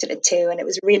expected it to. And it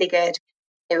was really good.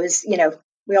 It was,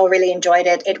 we all really enjoyed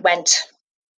it. It went,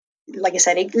 like I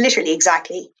said, literally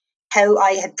exactly how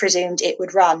I had presumed it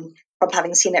would run from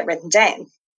having seen it written down.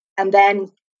 And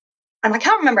I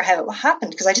can't remember how it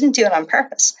happened because I didn't do it on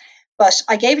purpose, but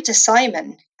I gave it to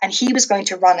Simon and he was going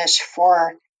to run it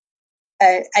for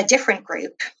a different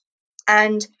group.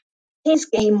 And his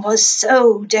game was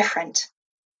so different.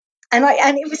 And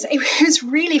it was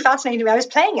really fascinating. I was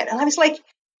playing it and I was like,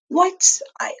 what?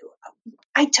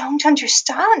 I don't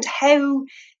understand how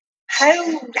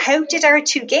did our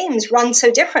two games run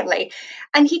so differently?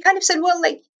 And he kind of said, well,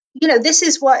 like, this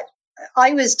is what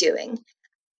I was doing.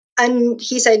 And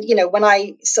he said, when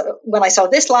I saw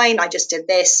this line, I just did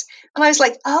this. And I was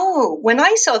like, oh, when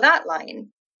I saw that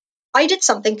line, I did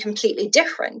something completely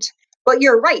different. But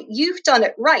you're right, you've done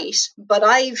it right. But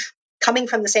coming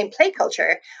from the same play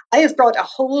culture, I have brought a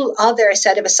whole other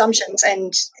set of assumptions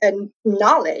and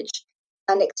knowledge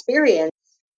and experience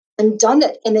and done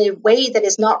it in a way that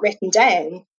is not written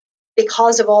down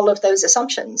because of all of those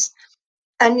assumptions.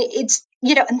 And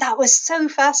and that was so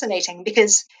fascinating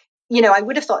because, I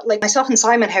would have thought like myself and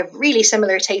Simon have really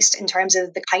similar taste in terms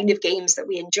of the kind of games that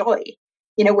we enjoy.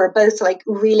 We're both like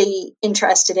really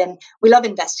interested we love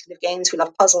investigative games, we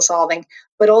love puzzle solving,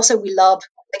 but also we love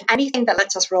like anything that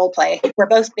lets us role play. We're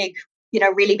both big,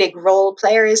 really big role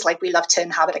players. Like we love to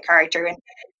inhabit a character and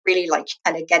really like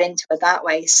kind of get into it that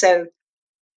way. So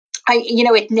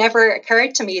it never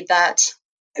occurred to me that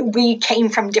we came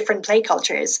from different play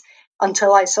cultures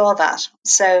until I saw that.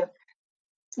 So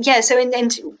yeah, so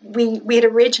and we had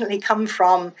originally come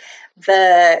from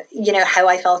the how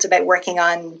I felt about working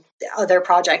on other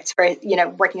projects for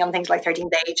working on things like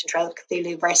 13th Age and Trail of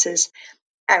Cthulhu versus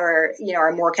our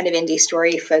more kind of indie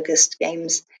story focused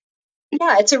games.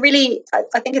 Yeah, it's a really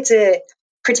I think it's a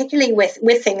particularly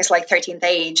with things like 13th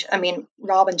Age. I mean,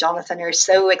 Rob and Jonathan are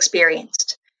so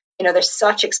experienced. They're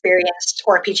such experienced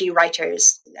RPG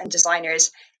writers and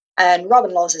designers. And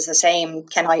Robin Laws is the same.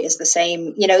 Ken Hite is the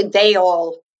same.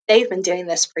 They've been doing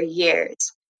this for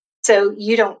years. So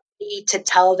you don't need to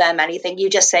tell them anything. You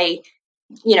just say,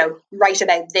 write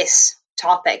about this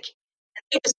topic.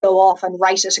 They just go off and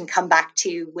write it and come back to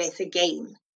you with a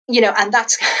game. And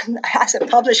that's as a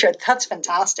publisher, that's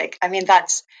fantastic. I mean,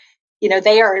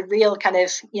 they are real kind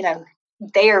of,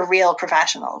 they are real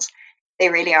professionals. They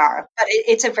really are. But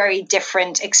it's a very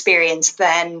different experience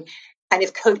than kind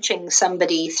of coaching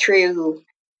somebody through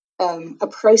a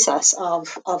process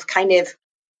of kind of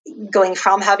going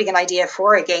from having an idea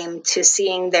for a game to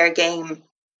seeing their game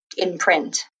in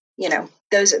print.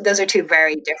 Those are two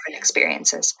very different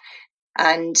experiences.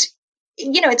 And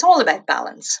it's all about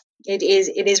balance. It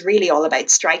is really all about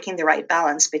striking the right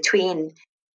balance between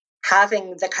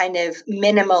having the kind of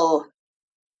minimal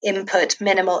input,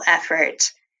 minimal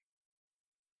effort,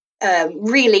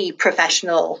 really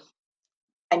professional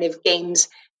kind of games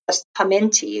just come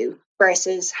into you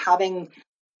versus having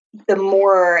the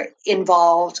more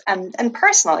involved and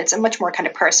personal. It's a much more kind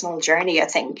of personal journey, I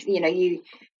think. You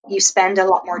spend a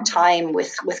lot more time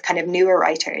with kind of newer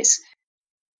writers.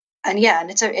 And yeah,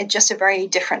 and it's just a very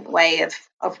different way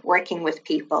of working with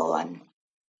people, and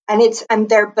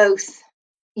they're both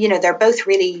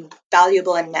really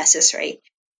valuable and necessary,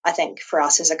 I think, for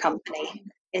us as a company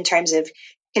in terms of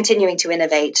continuing to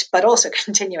innovate, but also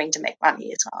continuing to make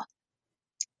money as well.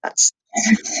 That's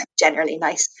generally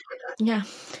nice. Yeah.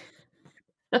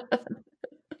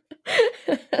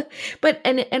 But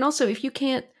and also if you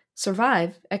can't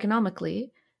survive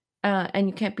economically, and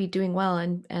you can't be doing well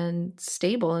and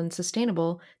stable and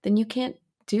sustainable, then you can't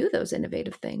do those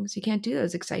innovative things. You can't do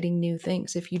those exciting new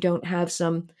things if you don't have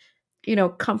some,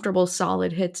 comfortable,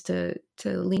 solid hits to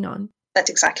lean on. That's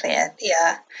exactly it.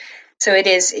 Yeah. So it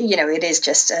is, it is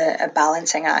just a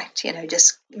balancing act,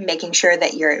 just making sure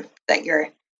that you're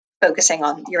focusing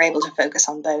on, you're able to focus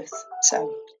on both.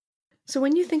 So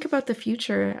when you think about the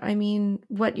future, I mean,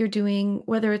 what you're doing,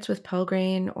 whether it's with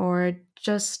Pelgrain or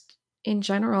just in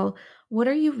general, what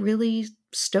are you really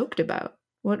stoked about?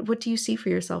 What do you see for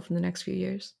yourself in the next few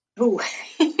years? Ooh.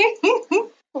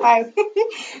 Wow.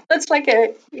 That's like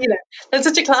that's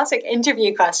such a classic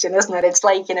interview question, isn't it? It's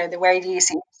like, the where do you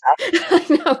see yourself?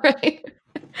 I know, right?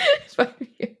 5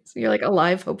 years. You're like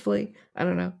alive, hopefully. I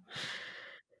don't know.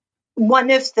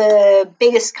 One of the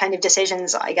biggest kind of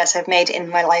decisions I guess I've made in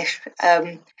my life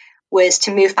was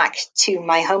to move back to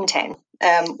my hometown,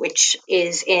 which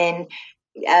is in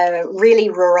a really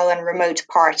rural and remote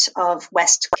part of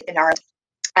West in Ireland.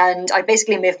 And I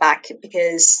basically moved back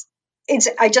because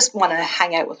I just want to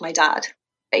hang out with my dad,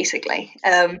 basically.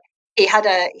 He had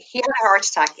a heart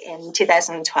attack in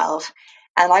 2012,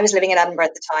 and I was living in Edinburgh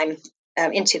at the time,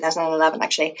 in 2011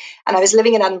 actually, and I was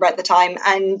living in Edinburgh at the time,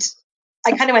 and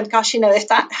I kind of went, gosh, if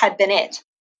that had been it,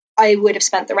 I would have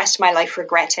spent the rest of my life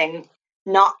regretting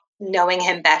not knowing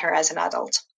him better as an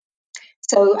adult.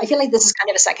 So I feel like this is kind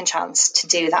of a second chance to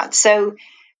do that. So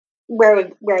where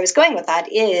I was going with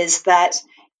that is that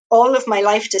all of my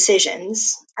life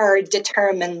decisions are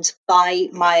determined by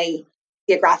my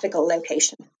geographical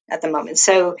location at the moment.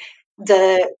 So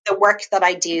the work that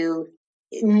I do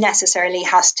necessarily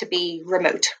has to be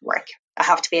remote work. I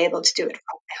have to be able to do it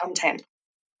from my hometown.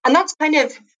 And that's kind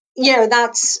of,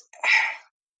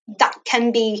 that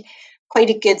can be quite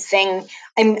a good thing.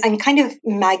 I'm kind of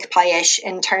magpie-ish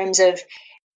in terms of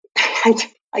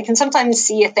I can sometimes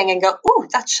see a thing and go, "Oh,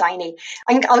 that's shiny.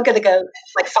 I'll gotta go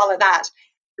like follow that,"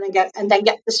 and then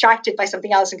get distracted by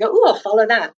something else and go, "Oh, I'll follow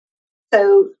that."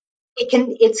 So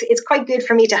it's quite good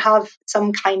for me to have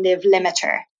some kind of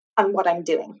limiter on what I'm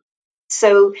doing.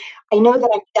 So I know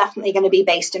that I'm definitely going to be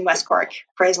based in West Cork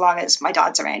for as long as my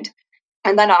dad's around,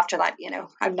 and then after that,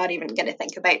 I'm not even going to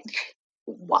think about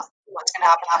what's going to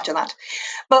happen after that.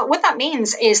 But what that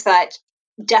means is that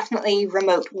definitely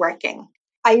remote working.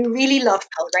 I really love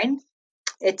Pelgrain.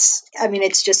 It's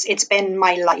been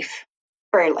my life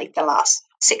for like the last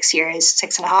 6 years,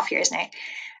 6.5 years now.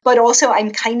 But also,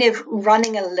 I'm kind of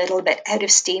running a little bit out of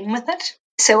steam with it.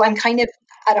 So I'm kind of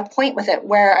at a point with it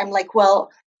where I'm like,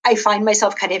 well, I find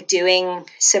myself kind of doing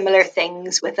similar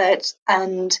things with it.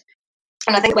 And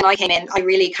I think when I came in, I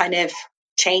really kind of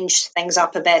changed things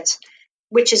up a bit,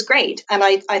 which is great. And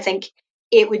I think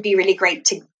it would be really great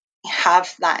to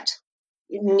have that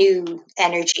new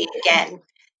energy again.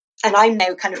 And I'm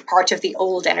now kind of part of the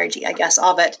old energy, I guess,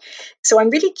 of it. So I'm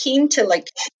really keen to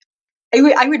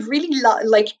I would really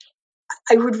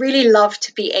I would really love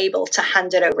to be able to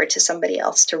hand it over to somebody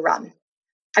else to run.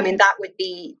 I mean, that would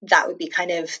be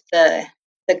kind of the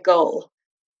goal.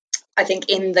 I think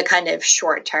in the kind of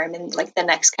short term, in like the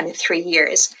next kind of 3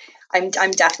 years, I'm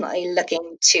definitely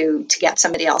looking to get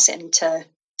somebody else in to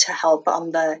help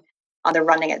on the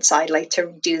running it side, like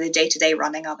to do the day to day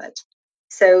running of it.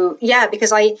 So yeah,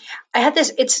 because I had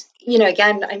this. It's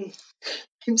again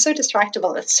I'm so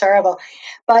distractible. It's terrible.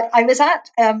 But I was at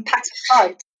PAX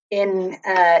Prague in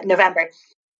November,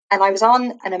 and I was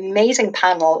on an amazing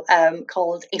panel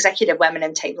called Executive Women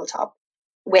in Tabletop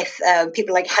with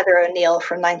people like Heather O'Neill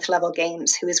from Ninth Level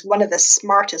Games, who is one of the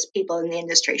smartest people in the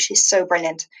industry. She's so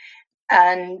brilliant.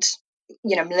 And,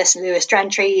 Melissa Lewis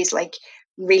Gentry is like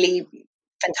really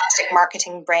fantastic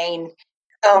marketing brain.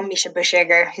 Oh, Misha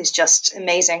Bushegger, who's just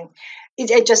amazing.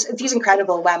 It just these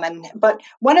incredible women. But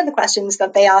one of the questions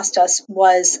that they asked us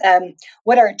was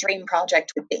what our dream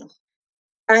project would be.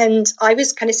 And I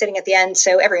was kind of sitting at the end,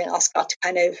 so everyone else got to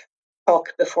kind of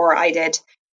talk before I did.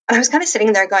 And I was kind of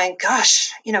sitting there going,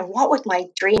 gosh, what would my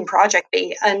dream project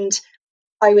be? And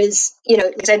I was,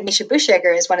 like I said, Misha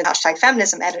Bushegger is one of the hashtag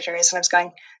feminism editors. And I was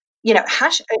going,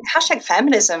 hashtag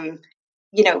feminism,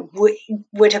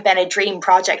 would have been a dream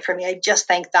project for me. I just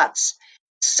think that's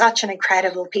such an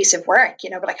incredible piece of work,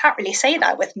 but I can't really say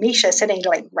that with Misha sitting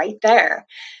like right there,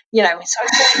 So I was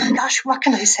like, gosh, what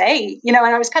can I say? And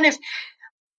I was kind of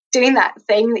doing that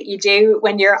thing that you do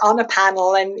when you're on a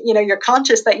panel and you're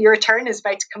conscious that your turn is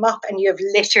about to come up and you have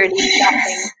literally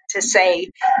nothing to say.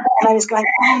 And I was going,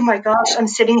 oh my gosh, I'm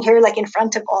sitting here like in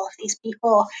front of all of these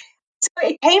people. So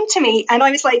it came to me and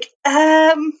I was like,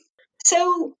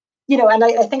 so and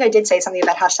I think I did say something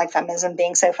about hashtag feminism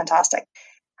being so fantastic.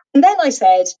 And then I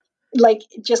said, like,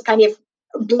 just kind of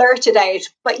blurted out,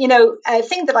 but a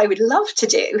thing that I would love to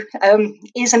do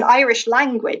is an Irish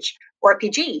language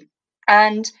RPG.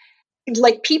 And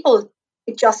like the people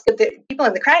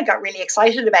in the crowd got really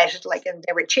excited about it, like, and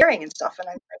they were cheering and stuff. And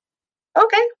I'm like,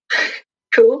 okay,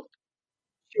 cool,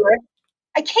 sure.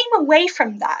 I came away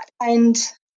from that, and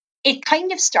it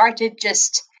kind of started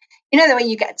just, the way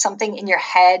you get something in your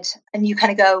head and you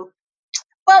kind of go,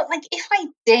 well, like if I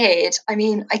did, I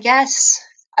mean, I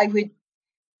would,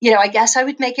 I guess I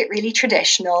would make it really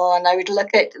traditional, and I would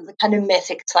look at the kind of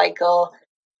mythic cycle,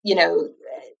 you know,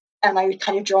 and I would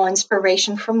kind of draw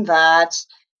inspiration from that.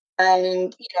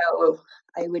 And,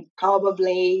 I would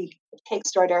probably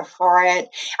Kickstarter for it.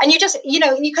 And you just, you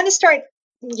kind of start,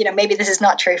 maybe this is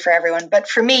not true for everyone, but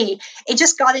for me, it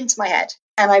just got into my head.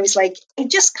 And I was like, I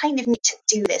just kind of need to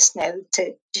do this now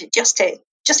to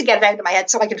get it out of my head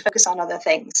so I can focus on other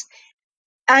things.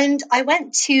 And I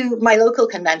went to my local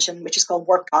convention, which is called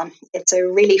WorkCon. It's a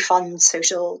really fun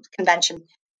social convention,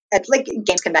 like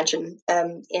games convention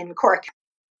in Cork.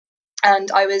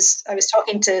 And I was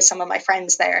talking to some of my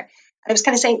friends there, and I was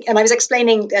kind of saying, and I was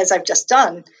explaining, as I've just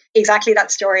done, exactly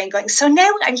that story, and going, so now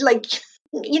I'm like,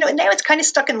 now it's kind of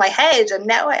stuck in my head, and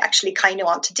now I actually kind of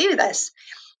want to do this.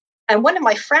 And one of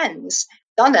my friends,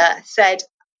 Donna, said,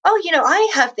 oh,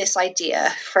 I have this idea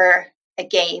for a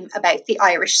game about the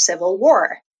Irish Civil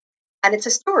War, and it's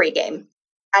a story game,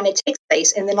 and it takes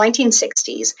place in the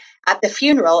 1960s at the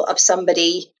funeral of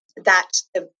somebody that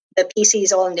the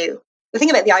PCs all knew. The thing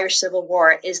about the Irish Civil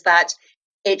War is that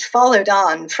it followed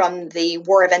on from the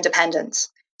War of Independence.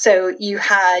 So you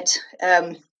had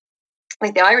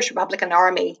like the Irish Republican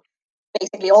Army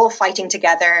basically all fighting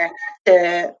together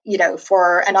to,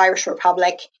 for an Irish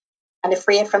Republic and to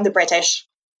free it from the British.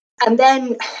 And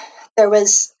then there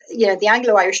was, the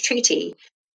Anglo-Irish Treaty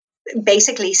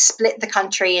basically split the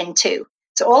country in two.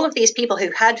 So all of these people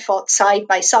who had fought side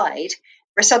by side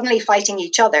were suddenly fighting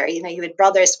each other. You had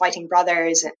brothers fighting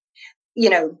brothers, and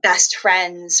best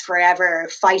friends forever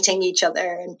fighting each other,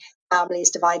 and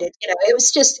families divided.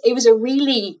 It was a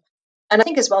really, and I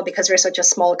think as well, because we're such a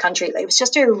small country, it was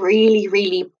just a really,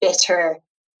 really bitter,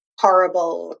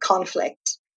 horrible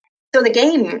conflict. So the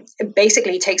game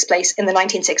basically takes place in the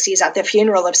 1960s at the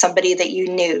funeral of somebody that you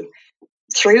knew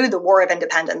through the War of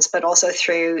Independence, but also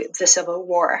through the Civil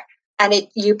War. And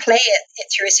you play it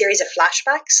through a series of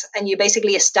flashbacks, and you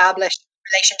basically establish a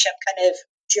relationship kind of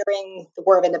during the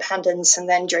War of Independence and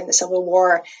then during the Civil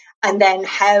War, and then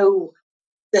how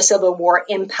the Civil War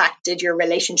impacted your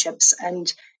relationships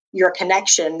and your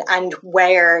connection, and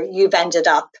where you've ended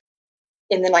up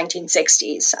in the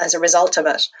 1960s as a result of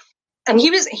it. And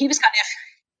he was kind of,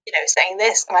 saying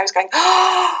this, and I was going,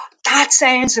 oh, that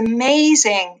sounds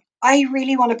amazing. I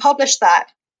really want to publish that.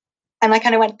 And I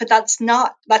kind of went, but that's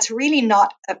really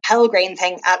not a Pelgrane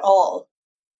thing at all.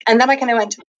 And then I kind of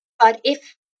went, but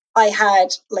if I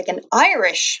had like an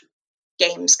Irish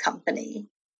games company,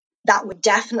 that would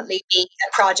definitely be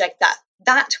a project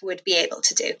that would be able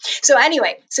to do. So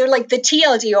anyway, so like the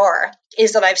TLDR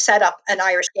is that I've set up an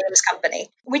Irish games company,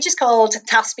 which is called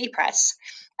Taspi Press.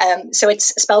 So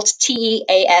it's spelled TASPAI,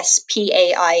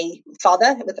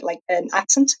 father, with like an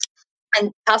accent.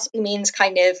 And Taspi means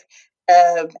kind of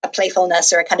a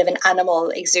playfulness or a kind of an animal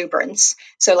exuberance.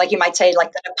 So like you might say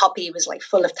like that a puppy was like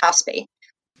full of Taspi.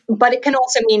 But it can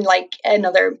also mean like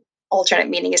another alternate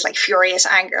meaning is like furious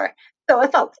anger. So I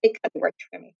thought it kind of worked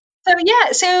for me. So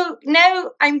yeah, so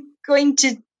now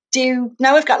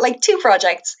now I've got like two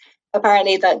projects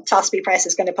apparently that Tosby Press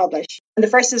is going to publish. And the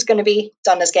first is going to be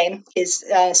Donna's game, his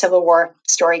Civil War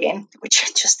story game, which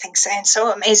I just think sounds so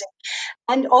amazing.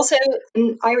 And also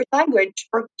an Irish language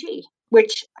RPG,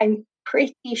 which I'm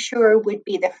pretty sure would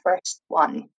be the first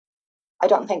one. I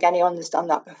don't think anyone has done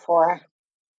that before.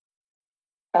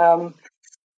 So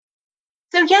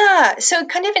yeah, so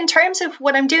kind of in terms of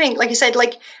what I'm doing, like I said,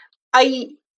 like I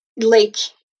like,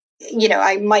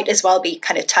 I might as well be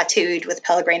kind of tattooed with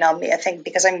Pelgrane on me, I think,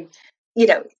 because I'm,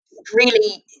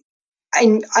 really,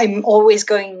 I'm always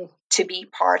going to be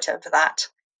part of that.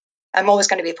 I'm always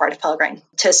going to be part of Pelgrane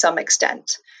to some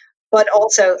extent. But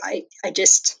also I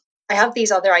have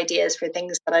these other ideas for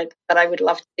things that I would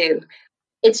love to do.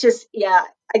 It's just, yeah,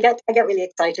 I get really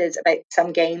excited about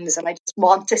some games, and I just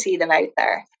want to see them out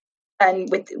there.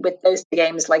 And with those two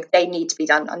games, like they need to be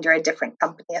done under a different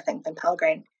company, I think, than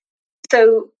Pelgrane.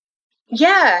 So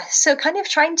yeah, so kind of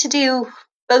trying to do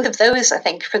both of those, I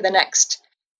think, for the next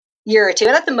year or two.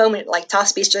 And at the moment, like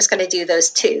Tospy's just going to do those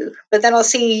two, but then I'll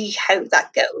see how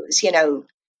that goes.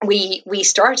 We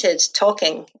started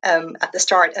talking at the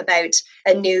start about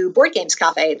a new board games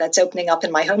cafe that's opening up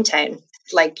in my hometown.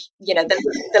 Like,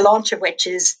 the launch of which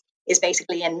is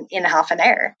basically in half an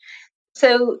hour.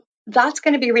 So that's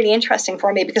going to be really interesting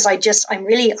for me, because I'm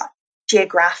really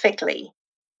geographically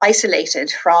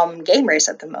isolated from gamers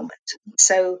at the moment.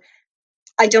 So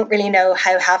I don't really know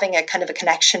how having a kind of a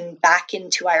connection back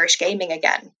into Irish gaming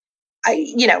again.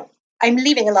 I'm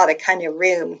leaving a lot of kind of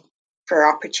room for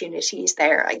opportunities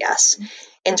there, I guess,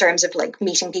 in terms of like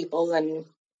meeting people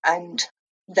and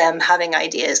them having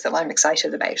ideas that I'm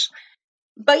excited about.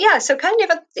 But yeah, so kind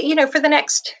of, for the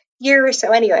next year or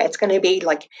so anyway, it's going to be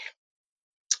like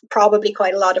probably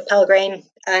quite a lot of Pelgrane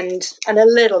and a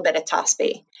little bit of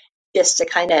Tasby, just to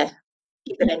kind of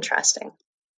keep it interesting.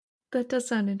 That does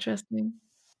sound interesting.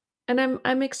 And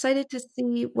I'm excited to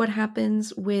see what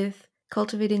happens with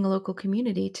cultivating a local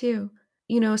community too.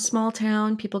 A small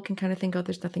town, people can kind of think, oh,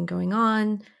 there's nothing going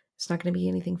on. It's not going to be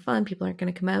anything fun. People aren't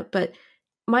going to come out. But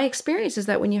my experience is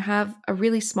that when you have a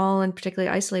really small and particularly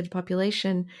isolated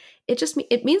population,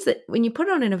 it means that when you put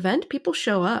on an event, people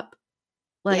show up.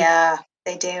 Like, yeah,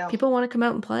 they do. People want to come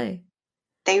out and play.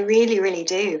 They really, really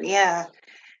do. Yeah.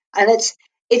 And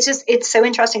it's so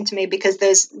interesting to me because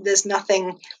there's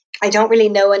nothing, I don't really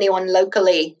know anyone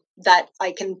locally that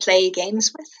I can play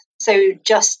games with. So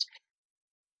just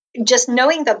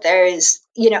knowing that there's,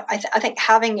 I think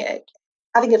having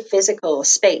a physical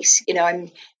space,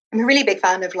 I'm a really big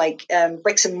fan of like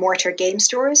bricks and mortar game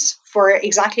stores for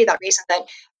exactly that reason, that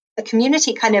the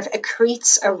community kind of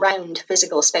accretes around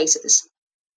physical spaces.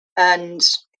 And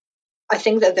I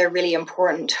think that they're really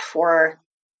important for,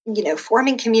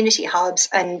 forming community hubs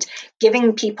and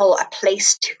giving people a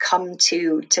place to come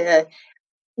to,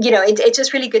 it's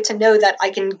just really good to know that I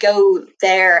can go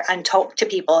there and talk to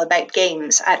people about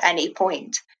games at any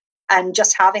point. And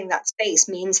just having that space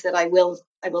means that I will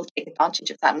take advantage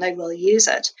of that and I will use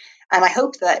it. And I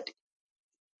hope that,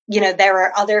 there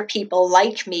are other people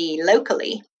like me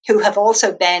locally who have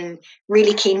also been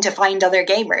really keen to find other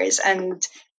gamers. And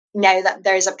now that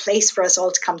there's a place for us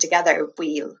all to come together,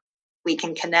 we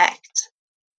can connect.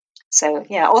 So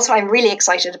yeah, also I'm really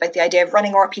excited about the idea of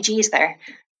running RPGs there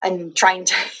and trying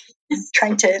to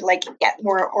like get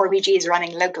more RPGs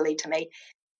running locally to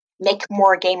make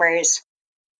more gamers,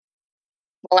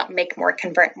 well, not make more,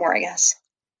 convert more, I guess.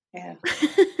 Yeah.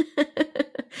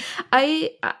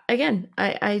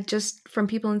 I just, from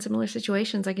people in similar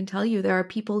situations, I can tell you there are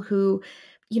people who,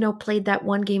 played that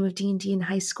one game of D&D in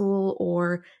high school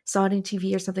or saw it on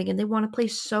TV or something, and they want to play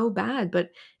so bad, but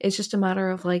it's just a matter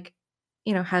of like,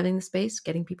 having the space,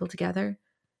 getting people together,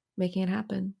 making it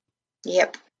happen.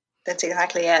 Yep, that's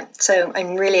exactly it. So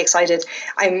I'm really excited.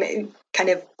 I'm kind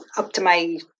of up to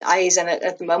my eyes in it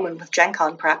at the moment with Gen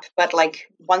Con prep, but like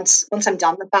once I'm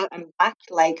done with that, I'm back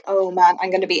like, oh man, I'm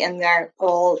going to be in there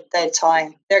all the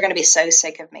time. They're going to be so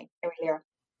sick of me. They really are.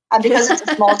 And because it's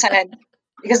a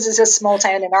small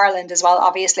town, in Ireland as well,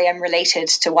 obviously I'm related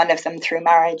to one of them through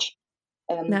marriage.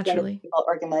 Naturally. People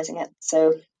organizing it.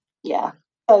 So yeah.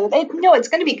 So it's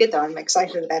going to be good though. I'm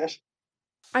excited about it.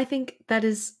 I think that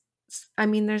is,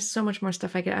 there's so much more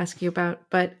stuff I could ask you about,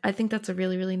 but I think that's a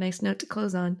really, really nice note to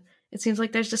close on. It seems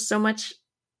like there's just so much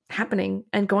happening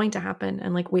and going to happen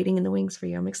and like waiting in the wings for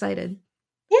you. I'm excited.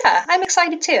 Yeah, I'm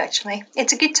excited too, actually.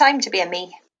 It's a good time to be a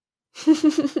me.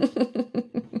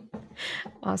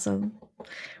 Awesome.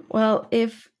 Well,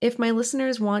 if my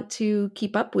listeners want to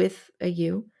keep up with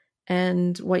you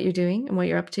and what you're doing and what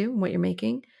you're up to and what you're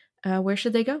making, where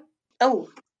should they go? Oh,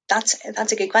 that's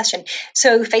a good question.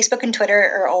 So Facebook and Twitter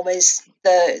are always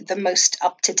the most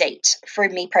up to date for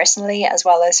me personally, as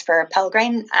well as for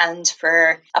Pelgrane and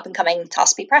for up and coming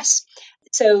Tosby Press.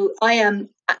 So I am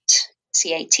at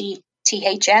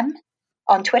CATTHM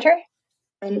on Twitter,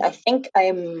 and I think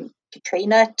I'm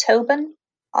Katrina Tobin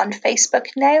on Facebook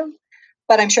now.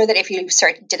 But I'm sure that if you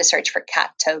did a search for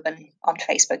Cat Tobin on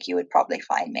Facebook, you would probably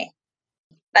find me.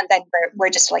 And then we're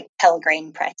just like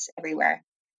Pelgrane Press everywhere.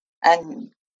 And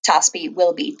Taspi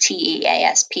will be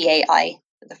TEASPAI,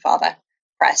 the father,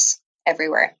 Press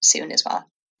everywhere soon as well.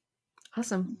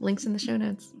 Awesome. Links in the show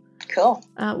notes. Cool.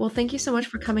 Well, thank you so much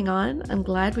for coming on. I'm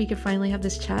glad we could finally have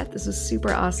this chat. This was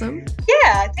super awesome.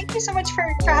 Yeah, thank you so much for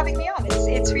having me on.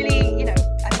 It's really, I'm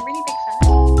a really big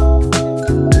fan.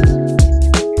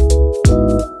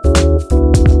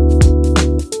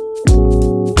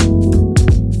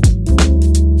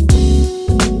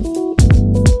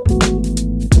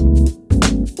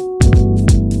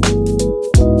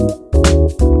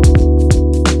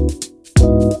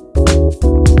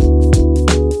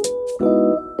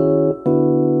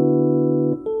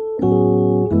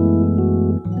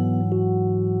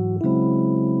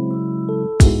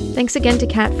 Thanks again to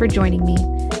Kat for joining me.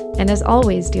 And as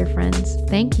always, dear friends,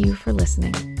 thank you for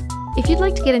listening. If you'd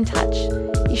like to get in touch,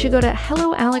 you should go to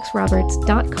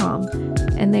helloalexroberts.com,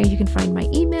 and there you can find my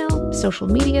email, social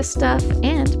media stuff,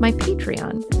 and my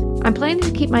Patreon, I'm planning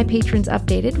to keep my patrons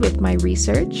updated with my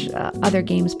research, other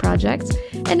games projects,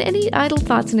 and any idle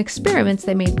thoughts and experiments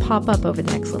that may pop up over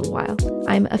the next little while.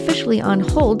 I'm officially on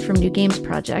hold from new games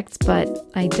projects, but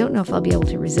I don't know if I'll be able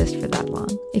to resist for that long.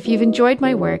 If you've enjoyed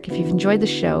my work, if you've enjoyed the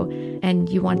show, and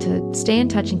you want to stay in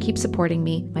touch and keep supporting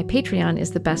me, my Patreon is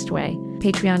the best way.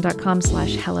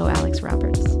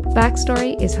 Patreon.com/HelloAlexRoberts.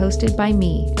 Backstory is hosted by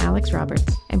me, Alex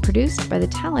Roberts, and produced by the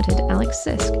talented Alex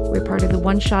Sisk. We're part of the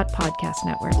One Shot Podcast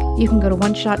Network. You can go to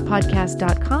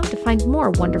oneshotpodcast.com to find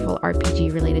more wonderful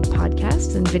RPG-related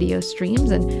podcasts and video streams,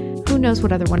 and who knows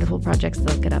what other wonderful projects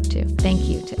they'll get up to. Thank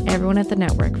you to everyone at the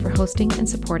network for hosting and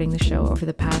supporting the show over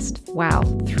the past,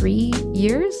 3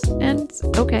 years? And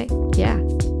okay, yeah.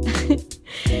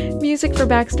 Music for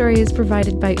Backstory is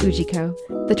provided by Ujiko.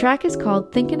 The track is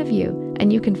called Thinkin' of You,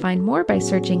 and you can find more by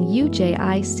searching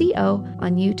UJICO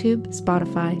on YouTube,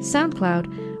 Spotify, SoundCloud,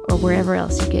 or wherever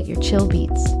else you get your chill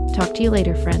beats. Talk to you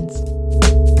later, friends.